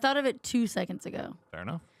 I thought of it 2 seconds ago. fair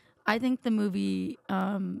enough. I think the movie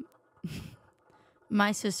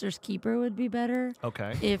My Sister's Keeper would be better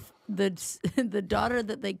Okay. if the daughter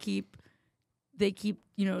that they keep,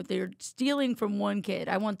 you know, they're stealing from one kid.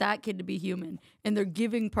 I want that kid to be human, and they're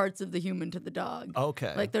giving parts of the human to the dog.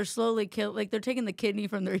 Okay. Like they're slowly like they're taking the kidney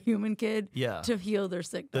from their human kid Yeah. to heal their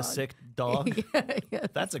sick dog. The sick dog? Yeah.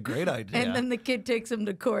 That's a great idea. And then the kid takes him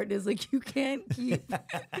to court and is like, you can't keep,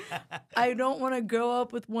 I don't want to grow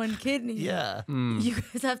up with one kidney. yeah. You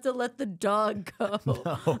guys have to let the dog go.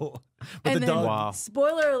 No. But And the then, dog. Wow.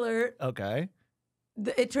 spoiler alert, Okay.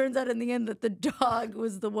 it turns out in the end that the dog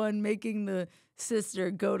was the one making the sister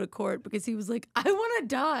go to court because he was like, I want to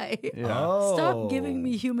die. Yeah. Oh. Stop giving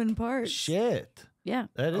me human parts. Shit. Yeah.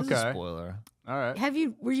 That is Okay. a spoiler. All right.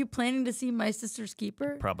 Were you planning to see My Sister's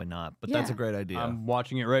Keeper? Probably not, but that's a Yeah. great idea. I'm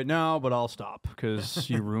watching it right now, but I'll stop because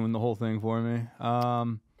you ruined the whole thing for me.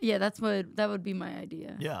 Yeah, that would be my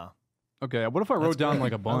idea. yeah. Okay. What if I wrote That's down great.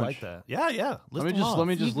 like a bunch? I like that. Yeah, yeah. Let me just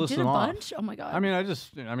You list did them a off. bunch? Oh my god. I mean,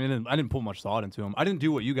 I didn't put much thought into them. I didn't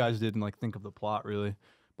do what you guys did and like think of the plot really.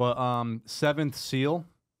 But Seventh Seal,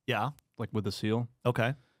 Yeah. like with the seal.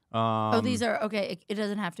 Okay. these are okay. It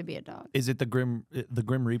doesn't have to be a dog. Is it the Grim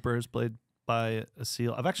Reaper is played by a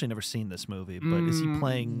seal? I've actually never seen this movie, but is he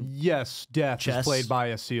playing? Yes, Death Chess? is played by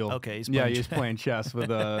a seal. Okay, he's yeah, playing he's chess. playing chess with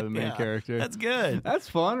the main Yeah, character. That's good. That's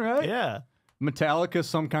fun, right? Yeah. Metallica,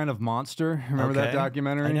 some kind of monster. Remember that Okay.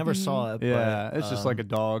 documentary? I never saw it. Yeah, but, it's just like a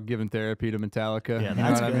dog giving therapy to Metallica. Yeah, you know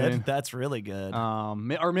that's what good. I mean? That's really good.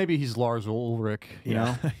 Or maybe he's Lars Ulrich. You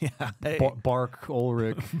know, yeah. Hey, Bark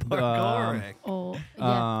Ulrich. Mark Ulrich. Oh,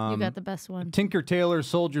 yeah, you Um, got the best one. Tinker Tailor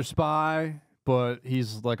Soldier Spy, but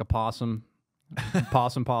he's like a possum.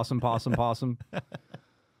 Possum.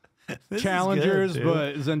 This is Challengers, good,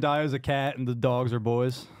 but Zendaya's a cat and the dogs are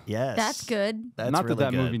boys. yes, That's good. That's Not really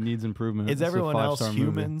that good. movie needs improvement. Is It's a everyone else 5-star movie.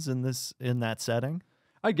 humans in that setting?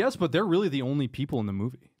 I guess, but they're really the only people in the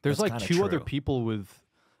movie. There's That's like kinda two other true. people with.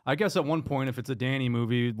 I guess at one point, if it's a Danny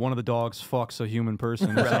movie, one of the dogs fucks a human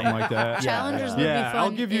person or something like that. Challengers would be Yeah, fun.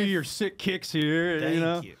 I'll give you if- your sick kicks here. Thank you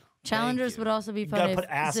know, you. Challengers Thank you. would also be You fun gotta if, put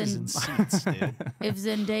asses in seats, dude. if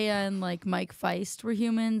Zendaya and like Mike Feist were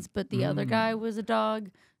humans, but the other guy was a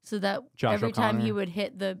dog, so that Josh every time he O'Connor. would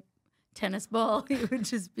hit the tennis ball, he would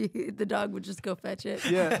just be the dog would just go fetch it,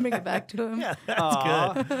 Yeah. bring it back to him. Yeah,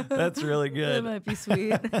 that's good. That's really That good. might be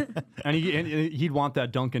sweet. and he'd want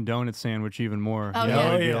that Dunkin' Donuts sandwich even more. Oh, you know?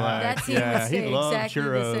 yeah. He'd be Yeah. like, That scene would yeah, stay he'd love exactly the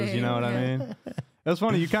churros. You same, know what I yeah. mean? That's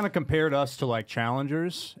funny. You kind of compared us to like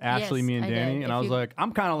challengers, Ashley, Yes, me, and I did. Danny, and If I was you- like,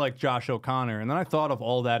 I'm kind of like Josh O'Connor, and then I thought of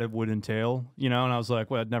all that it would entail, you know, and I was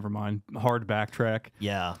like, well, never mind, hard backtrack.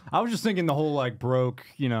 Yeah. I was just thinking the whole like broke,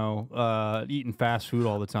 you know, eating fast food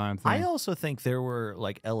all the time thing. I also think there were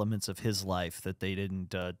like elements of his life that they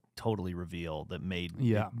didn't totally reveal that made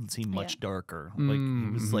Yeah. it seem much darker. Mm, Like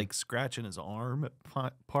he was mhm. like scratching his arm at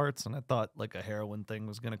parts, and I thought like a heroin thing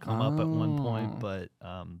was going to come up at one point, but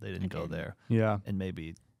they didn't go there. Yeah. And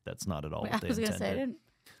maybe that's not at all Wait, what I they was intended. gonna say I didn't.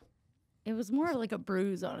 It was more like a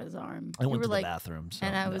bruise on his arm. I You went were to the like, bathroom, so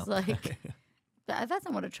and I no. was like, that's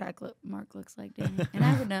not what a track mark looks like, Danny. And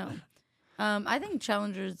I would know. I think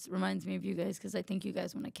Challengers reminds me of you guys because I think you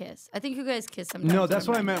guys want to kiss. I think you guys kiss sometimes. No, that's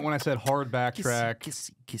what I remind meant me. when I said hard backtrack.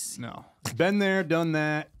 Kissy. No. Been there, done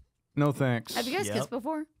that. No thanks. Have you guys Yep. kissed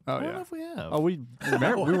before? Oh, I don't know yeah. if we have. Oh,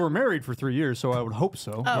 we were married for 3 years, so I would hope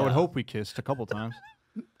so. I would Oh. hope we kissed a couple times.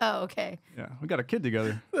 Oh, okay. Yeah, we got a kid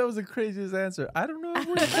together. That was the craziest answer. I don't know.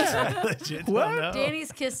 Legit don't know.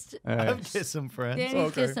 Danny's kissed. I've kissed some friends.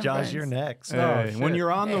 Danny's kissed some Josh, friends. you're next. Hey, when shit.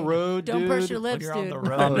 you're on the Hey, road, Don't dude, purse your lips, you're on dude. the a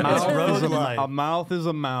road, it's mouth, road is life. a mouth is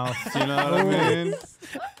a mouth. You know what I mean?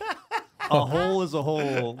 A hole is a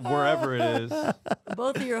hole, wherever it is.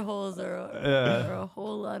 Both of your holes are a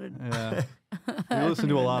whole lot of. Yeah. We listen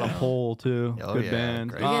to a lot of Hole too. Oh, Good yeah, band.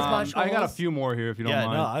 great. You guys watch I got a Holes? few more here if you don't Yeah,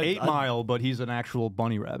 mind. no, I- 8 I- Mile, but he's an actual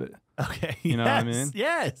bunny rabbit. Okay. You know what I mean?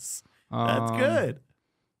 Yes. That's good.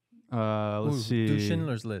 Let's Ooh, see. do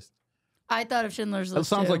Schindler's List. I thought of Schindler's That List.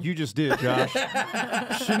 sounds too. like you just did, Josh.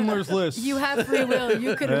 Schindler's List. You have free will.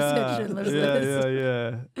 You could have said Schindler's List.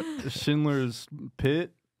 Yeah. Schindler's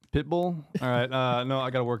Pitbull. All right. No, I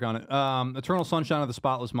got to work on it. Eternal Sunshine of the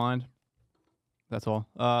Spotless Mind. That's all.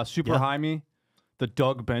 Super Yeah. High Me. The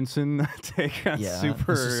Doug Benson take on Yeah,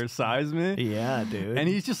 Super this is- Size Me. Yeah, dude. And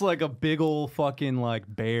he's just like a big old fucking like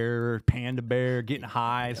bear, panda bear, getting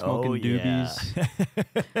high, smoking doobies.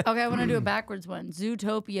 Okay, I want to do a backwards one.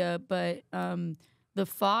 Zootopia, but the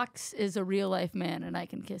fox is a real life man, and I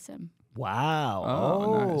can kiss him. Wow.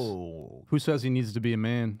 Oh, Who says he needs to be a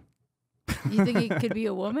man? You think he could be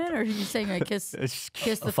a woman, or are you saying I kiss the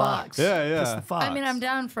fox? Yeah. Kiss the fox. I mean, I'm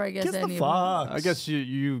down for I guess Kiss any the of them. fox. I guess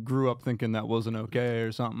you grew up thinking that wasn't okay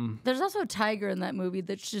or something. There's also a tiger in that movie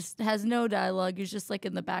that just has no dialogue. He's just like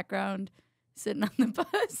in the background, sitting on the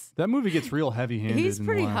bus. That movie gets real heavy-handed He's in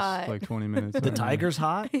pretty the last hot. like 20 minutes. The tiger's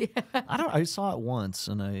hot? Yeah. I saw it once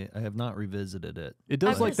and I have not revisited it. It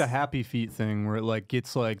does I like the was- Happy Feet thing where it like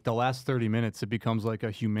gets like the last 30 minutes it becomes like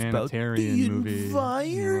a humanitarian movie.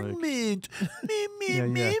 environment.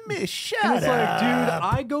 Shut And it's like, dude, up.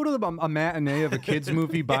 I go to a matinee of a kids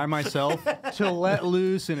movie by myself to let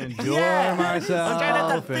loose and enjoy myself I'm trying not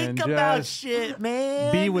to and think about just shit,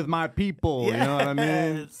 man. be with my people. You know what I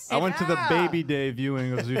mean? Yes. I went to the Yeah. baby day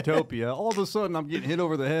viewing of Zootopia. All of a sudden, I'm getting hit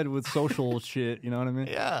over the head with social shit. You know what I mean?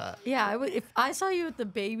 Yeah. Yeah, I would. If I saw you at the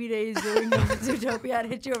baby days doing Zootopia, I'd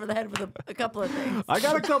hit you over the head with a couple of things. I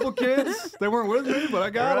got a couple kids. They weren't with me, but I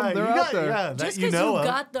got them. Right, They're you out got- there. yeah, that Just you because you, know of.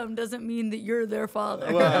 got them doesn't mean that you're their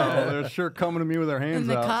father. Well, they're sure coming to me with their hands and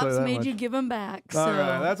the out. I'll tell cops that made much. you give them back. So. All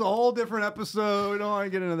right, that's a whole different episode. We don't want to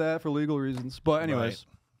get into that for legal reasons. But anyways,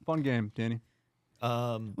 fun game, Danny.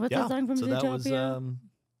 What's yeah. the song from so Zootopia?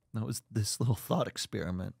 That was this little thought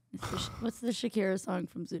experiment. What's the Shakira song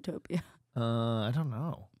from Zootopia? I don't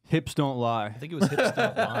know. Hips don't lie. I think it was Hips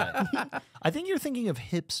Don't Lie. I think you're thinking of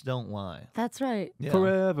Hips Don't Lie. That's right. Yeah.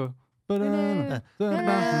 Forever. Gotta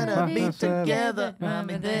be together.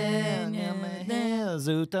 Mommy, then,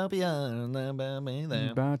 Zootopia.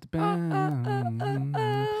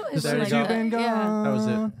 It's There you like go. that, yeah. That was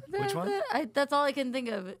it. Which one? That's all I can think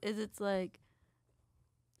of. Is it's like.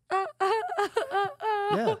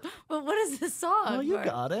 Yeah. But what is this song? Oh, you for?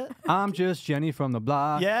 got it. I'm just Jenny from the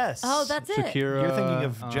block. Yes. Oh, that's it. Shakira. You're thinking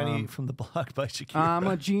of Jenny from the Block by Shakira. I'm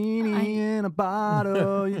a genie in a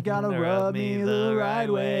bottle. You gotta rub me the right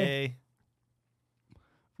way.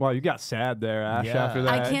 Wow, you got sad there, Ash. Yeah. After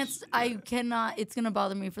that, I cannot. It's gonna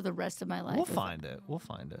bother me for the rest of my life. We'll find it. We'll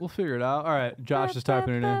find it. We'll figure it out. All right, Josh is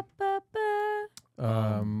typing it in.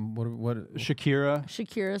 What? Shakira.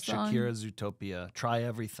 Shakira song. Shakira Zootopia. Try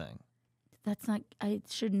everything. That's not. I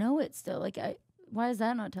should know it still. Like why is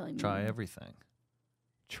that not telling me? Try everything.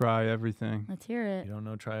 Try everything. Let's hear it. You don't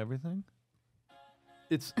know Try Everything?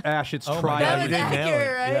 It's Ash. It's Oh try my God, That you was everything. didn't nail accurate,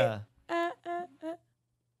 it. right? Yeah.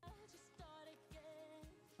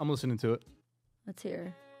 I'm listening to it. Let's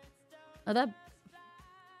hear. Oh, that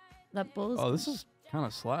bull. Oh, this is kind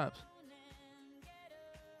of slaps.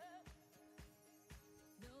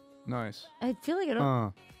 Nice. I feel like I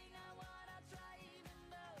don't.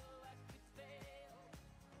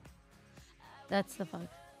 That's the fuck.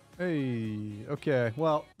 Hey. Okay.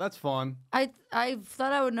 Well, that's fun. I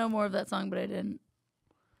thought I would know more of that song, but I didn't.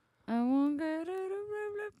 I won't get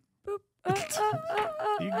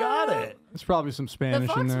You got it. There's probably some The Spanish in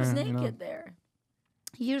fox there. was you naked know. there.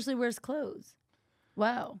 He usually wears clothes.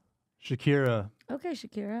 Wow. Shakira. Okay,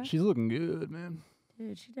 Shakira. She's looking good, man.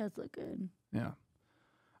 Dude, she does look good. Yeah.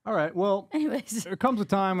 All right. Well, anyways, there comes a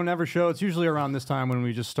time when every show, it's usually around this time when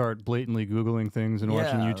we just start blatantly Googling things and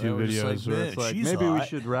watching YouTube videos where it's like, maybe we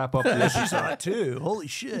should wrap up this. She's hot too. Holy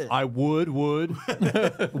shit. I would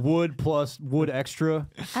plus wood extra.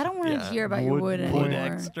 I don't want to hear about your wood anymore. Wood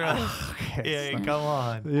extra. Yeah, come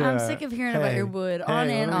on. Yeah. I'm sick of hearing about your wood on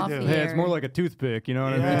and off the air. Hey, it's more like a toothpick, you know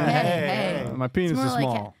what I mean? Hey. My penis is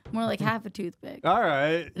small. More like half a toothpick. All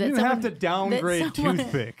right. You didn't have to downgrade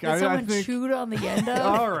toothpick. That someone chewed on the end of.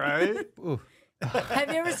 All right.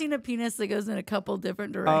 Have you ever seen a penis that goes in a couple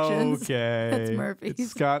different directions? Okay. That's Murphy's.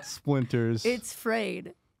 It's got splinters. It's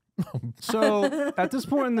frayed. So at this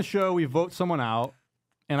point in the show, we vote someone out.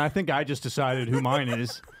 And I think I just decided who mine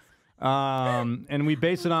is. And we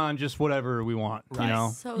base it on just whatever we want, you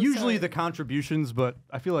know. So usually sorry. the contributions, but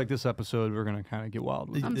I feel like this episode we're gonna kind of get wild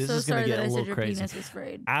with. I'm This so is gonna sorry get that a I little said your crazy. penis was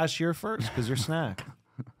frayed. Ash, you're first because you're snack.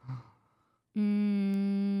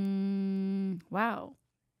 Wow.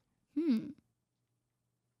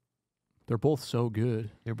 They're both so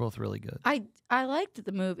good. You're both really good. I liked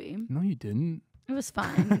the movie. No, you didn't. It was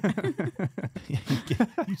fine.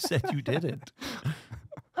 You said you didn't.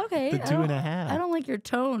 Okay. The 2.5. I don't like your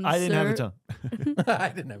tone. I didn't have a sir. tone. I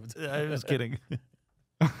didn't have it. I was kidding.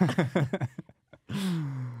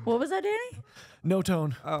 What was that, Danny? No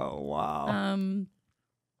tone. Oh wow.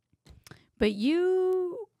 But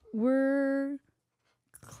you were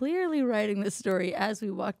clearly writing this story as we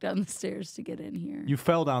walked down the stairs to get in here. You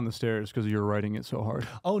fell down the stairs because you were writing it so hard.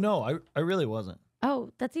 Oh no, I really wasn't.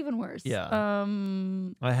 Oh, that's even worse. Yeah.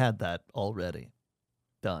 I had that already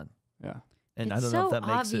done. Yeah. And it's I don't so know if that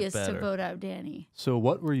makes obvious it better. to vote out Danny. So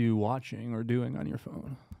what were you watching or doing on your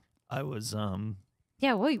phone? I was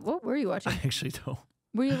Yeah, what were you watching? I actually don't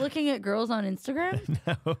Were you looking at girls on Instagram?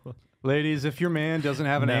 know. Ladies, if your man doesn't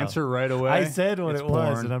have an No. answer right away, I said what it's it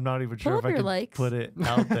was, porn. and I'm not even sure Pull if up I your can likes. put it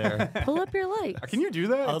out there. Pull up your likes. Can you do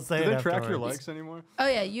that? I'll say do it they track your afterwards. likes anymore? Oh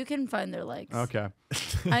yeah, you can find their likes. Okay.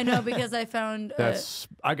 I know because I found. That's.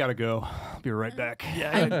 I gotta go. I'll be right back.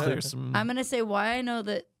 Yeah, I gotta clear some. I'm gonna say why I know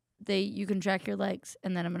that you can track your likes,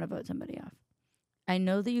 and then I'm gonna vote somebody off. I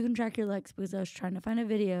know that you can track your likes because I was trying to find a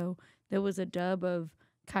video that was a dub of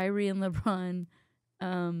Kyrie and LeBron,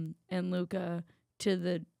 and Luka to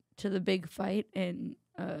the big fight in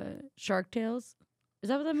Shark Tales. Is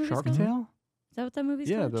that what that movie's Shark called? Tale? Is that what that movie's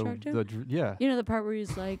Yeah, called? Shark Tale? yeah. You know the part where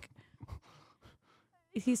he's like,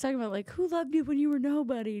 he's talking about like, who loved you when you were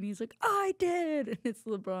nobody, and he's like, I did, and it's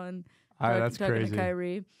LeBron That's talking crazy. to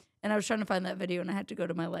Kyrie. And I was trying to find that video, and I had to go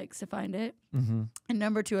to my likes to find it. Mm-hmm. And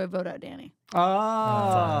number 2, I vote out Danny. Oh,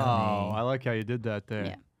 I like how you did that there.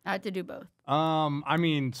 Yeah, I had to do both. I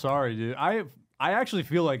mean, sorry, dude. I actually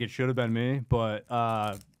feel like it should have been me, but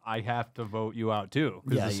I have to vote you out too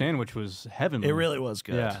because Yeah, the sandwich was heavenly. It really was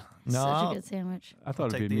good. Yeah. No, Such a I'll- good sandwich. I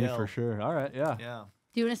thought take it'd be the me L. for sure. All right, yeah. Yeah.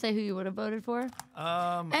 Do you want to say who you would have voted for?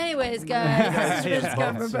 Um. Anyways, guys, this is Yeah.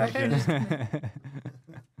 Scumberparty.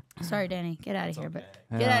 Sorry, Danny. Get out of here, but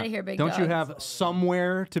get out of here, big Don't you dogs. have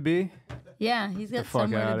somewhere to be? Yeah, he's The got fuck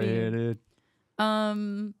somewhere out to of be. here,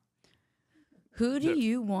 dude. Who do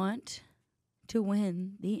you want to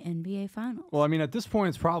win the NBA Finals? Well, I mean, at this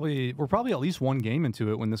point, we're probably at least one game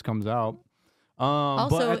into it when this comes out. But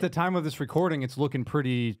Also- at the time of this recording, it's looking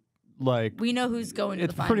pretty like We know who's going to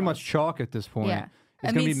it's the finals. pretty much chalk at this point. Yeah. It's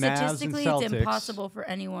I gonna mean, be Mavs and statistically, Celtics. it's impossible for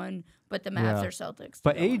anyone but the Mavs Yeah. or Celtics. to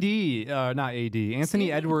But go in. not AD, Anthony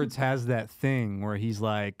See? Edwards has that thing where he's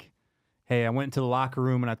like, hey, I went into the locker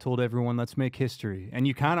room and I told everyone, let's make history. And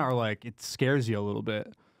you kind of are like, it scares you a little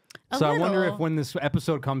bit. So I wonder if little. when this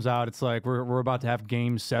episode comes out, it's like we're about to have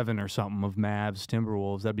game 7 or something of Mavs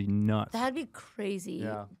Timberwolves. That'd be nuts. That'd be crazy.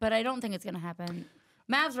 Yeah. But I don't think it's going to happen.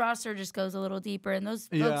 Mavs roster just goes a little deeper, and those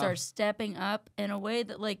folks Yeah. are stepping up in a way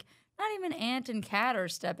that, like, not even Ant and Cat are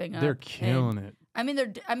stepping up. They're killing it. I mean,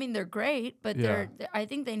 they're great, but Yeah. I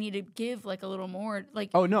think they need to give like a little more. Like,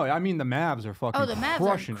 Oh, no, I mean the Mavs are fucking the Mavs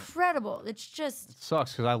crushing are it. incredible. It's just, It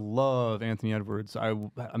sucks because I love Anthony Edwards.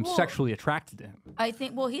 I'm sexually attracted to him. I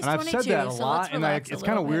think. Well, he's And I've 22, said that a so lot, let's and relax it's a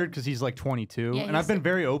kind of little weird bit. because he's like 22, Yeah, and I've he's been a-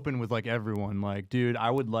 very open with like everyone. Like, dude,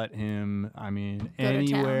 I would let him. I mean, Go to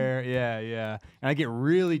anywhere, yeah. And I get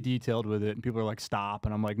really detailed with it, and people are like, "Stop,"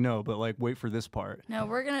 and I'm like, "No, but like, wait for this part." No,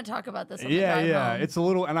 we're gonna talk about this. On the Yeah, drive yeah. home. It's a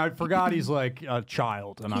little, and I forgot he's like a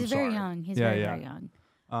child, and I'm He's sorry. very young. He's Yeah, very yeah. very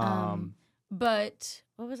young. But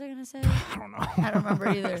what was I gonna say? I don't know. I don't remember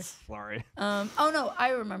either. Sorry. Oh no, I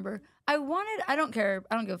remember. I don't care.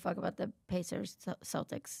 I don't give a fuck about the Pacers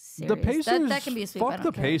Celtics series. The Pacers, that can be a sweep. I fuck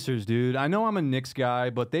don't the care. Pacers, dude. I know I'm a Knicks guy,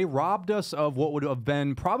 but they robbed us of what would have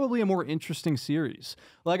been probably a more interesting series.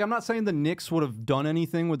 Like, I'm not saying the Knicks would have done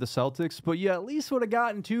anything with the Celtics, but you at least would have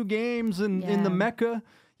gotten 2 games in the Mecca.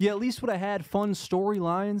 You at least would have had fun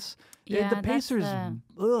storylines. Yeah, the Pacers,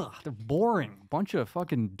 they're boring. Bunch of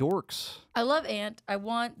fucking dorks. I love Ant. I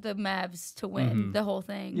want the Mavs to win the whole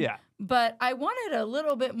thing. Yeah. But I wanted a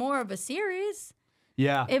little bit more of a series.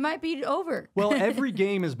 Yeah. It might be over. Well, every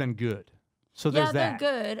game has been good. So there's that.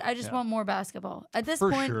 They're good. I just want more basketball. At this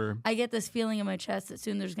point, sure. I get this feeling in my chest that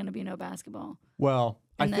soon there's going to be no basketball. Well,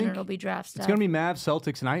 And I then think it'll be draft stuff. it's going to be Mavs,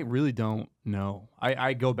 Celtics, and I really don't know.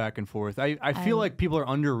 I go back and forth. I feel like people are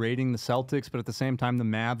underrating the Celtics, but at the same time, the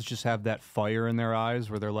Mavs just have that fire in their eyes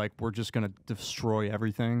where they're like, we're just going to destroy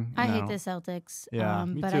everything. I hate the Celtics. Yeah,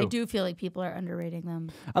 me but too. I do feel like people are underrating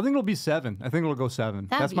them. I think it'll be 7. I think it'll go 7.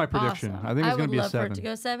 That's my prediction. Awesome. I think it's going to be a 7. I would love for it to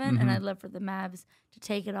go 7, and I'd love for the Mavs to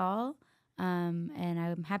take it all. And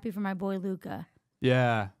I'm happy for my boy Luka.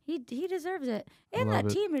 Yeah. He deserves it. And that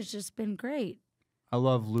team has just been great. I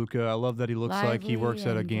love Luka. I love that he looks like he works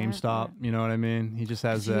at a and GameStop. You know what I mean? He just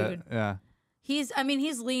has that. Yeah. He's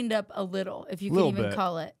leaned up a little, if you can Little even bit.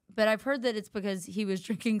 call it. But I've heard that it's because he was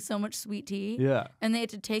drinking so much sweet tea. Yeah. And they had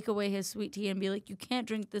to take away his sweet tea and be like, you can't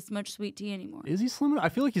drink this much sweet tea anymore. Is he slimmer? I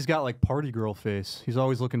feel like he's got like party girl face. He's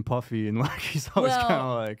always looking puffy and like he's always kind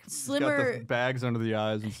of like slimmer. He's got the bags under the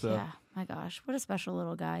eyes and stuff. Yeah. My gosh, what a special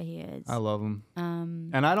little guy he is. I love him.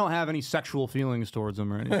 And I don't have any sexual feelings towards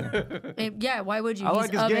him or anything. Yeah, why would you? I He's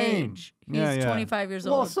like his of game. age. Yeah, He's yeah. 25 years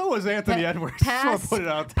Well, old. so is Anthony Edwards. Just wanna put it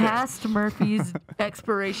out there. Past Murphy's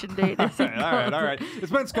expiration date. All right.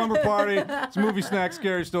 It's been Scumberparty. It's a movie snack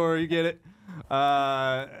scary story. You get it.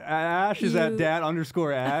 Ash is at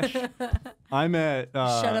dad_Ash. I'm at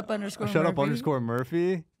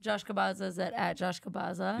 _Murphy. Josh Cabaza is at Josh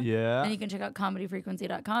Cabaza. Yeah. And you can check out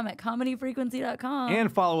comedyfrequency.com at comedyfrequency.com.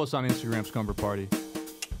 And follow us on Instagram, Scumberparty.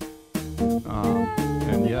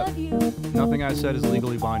 And we love you. nothing I said is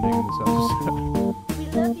legally binding in this episode. We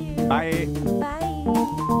love you. Bye.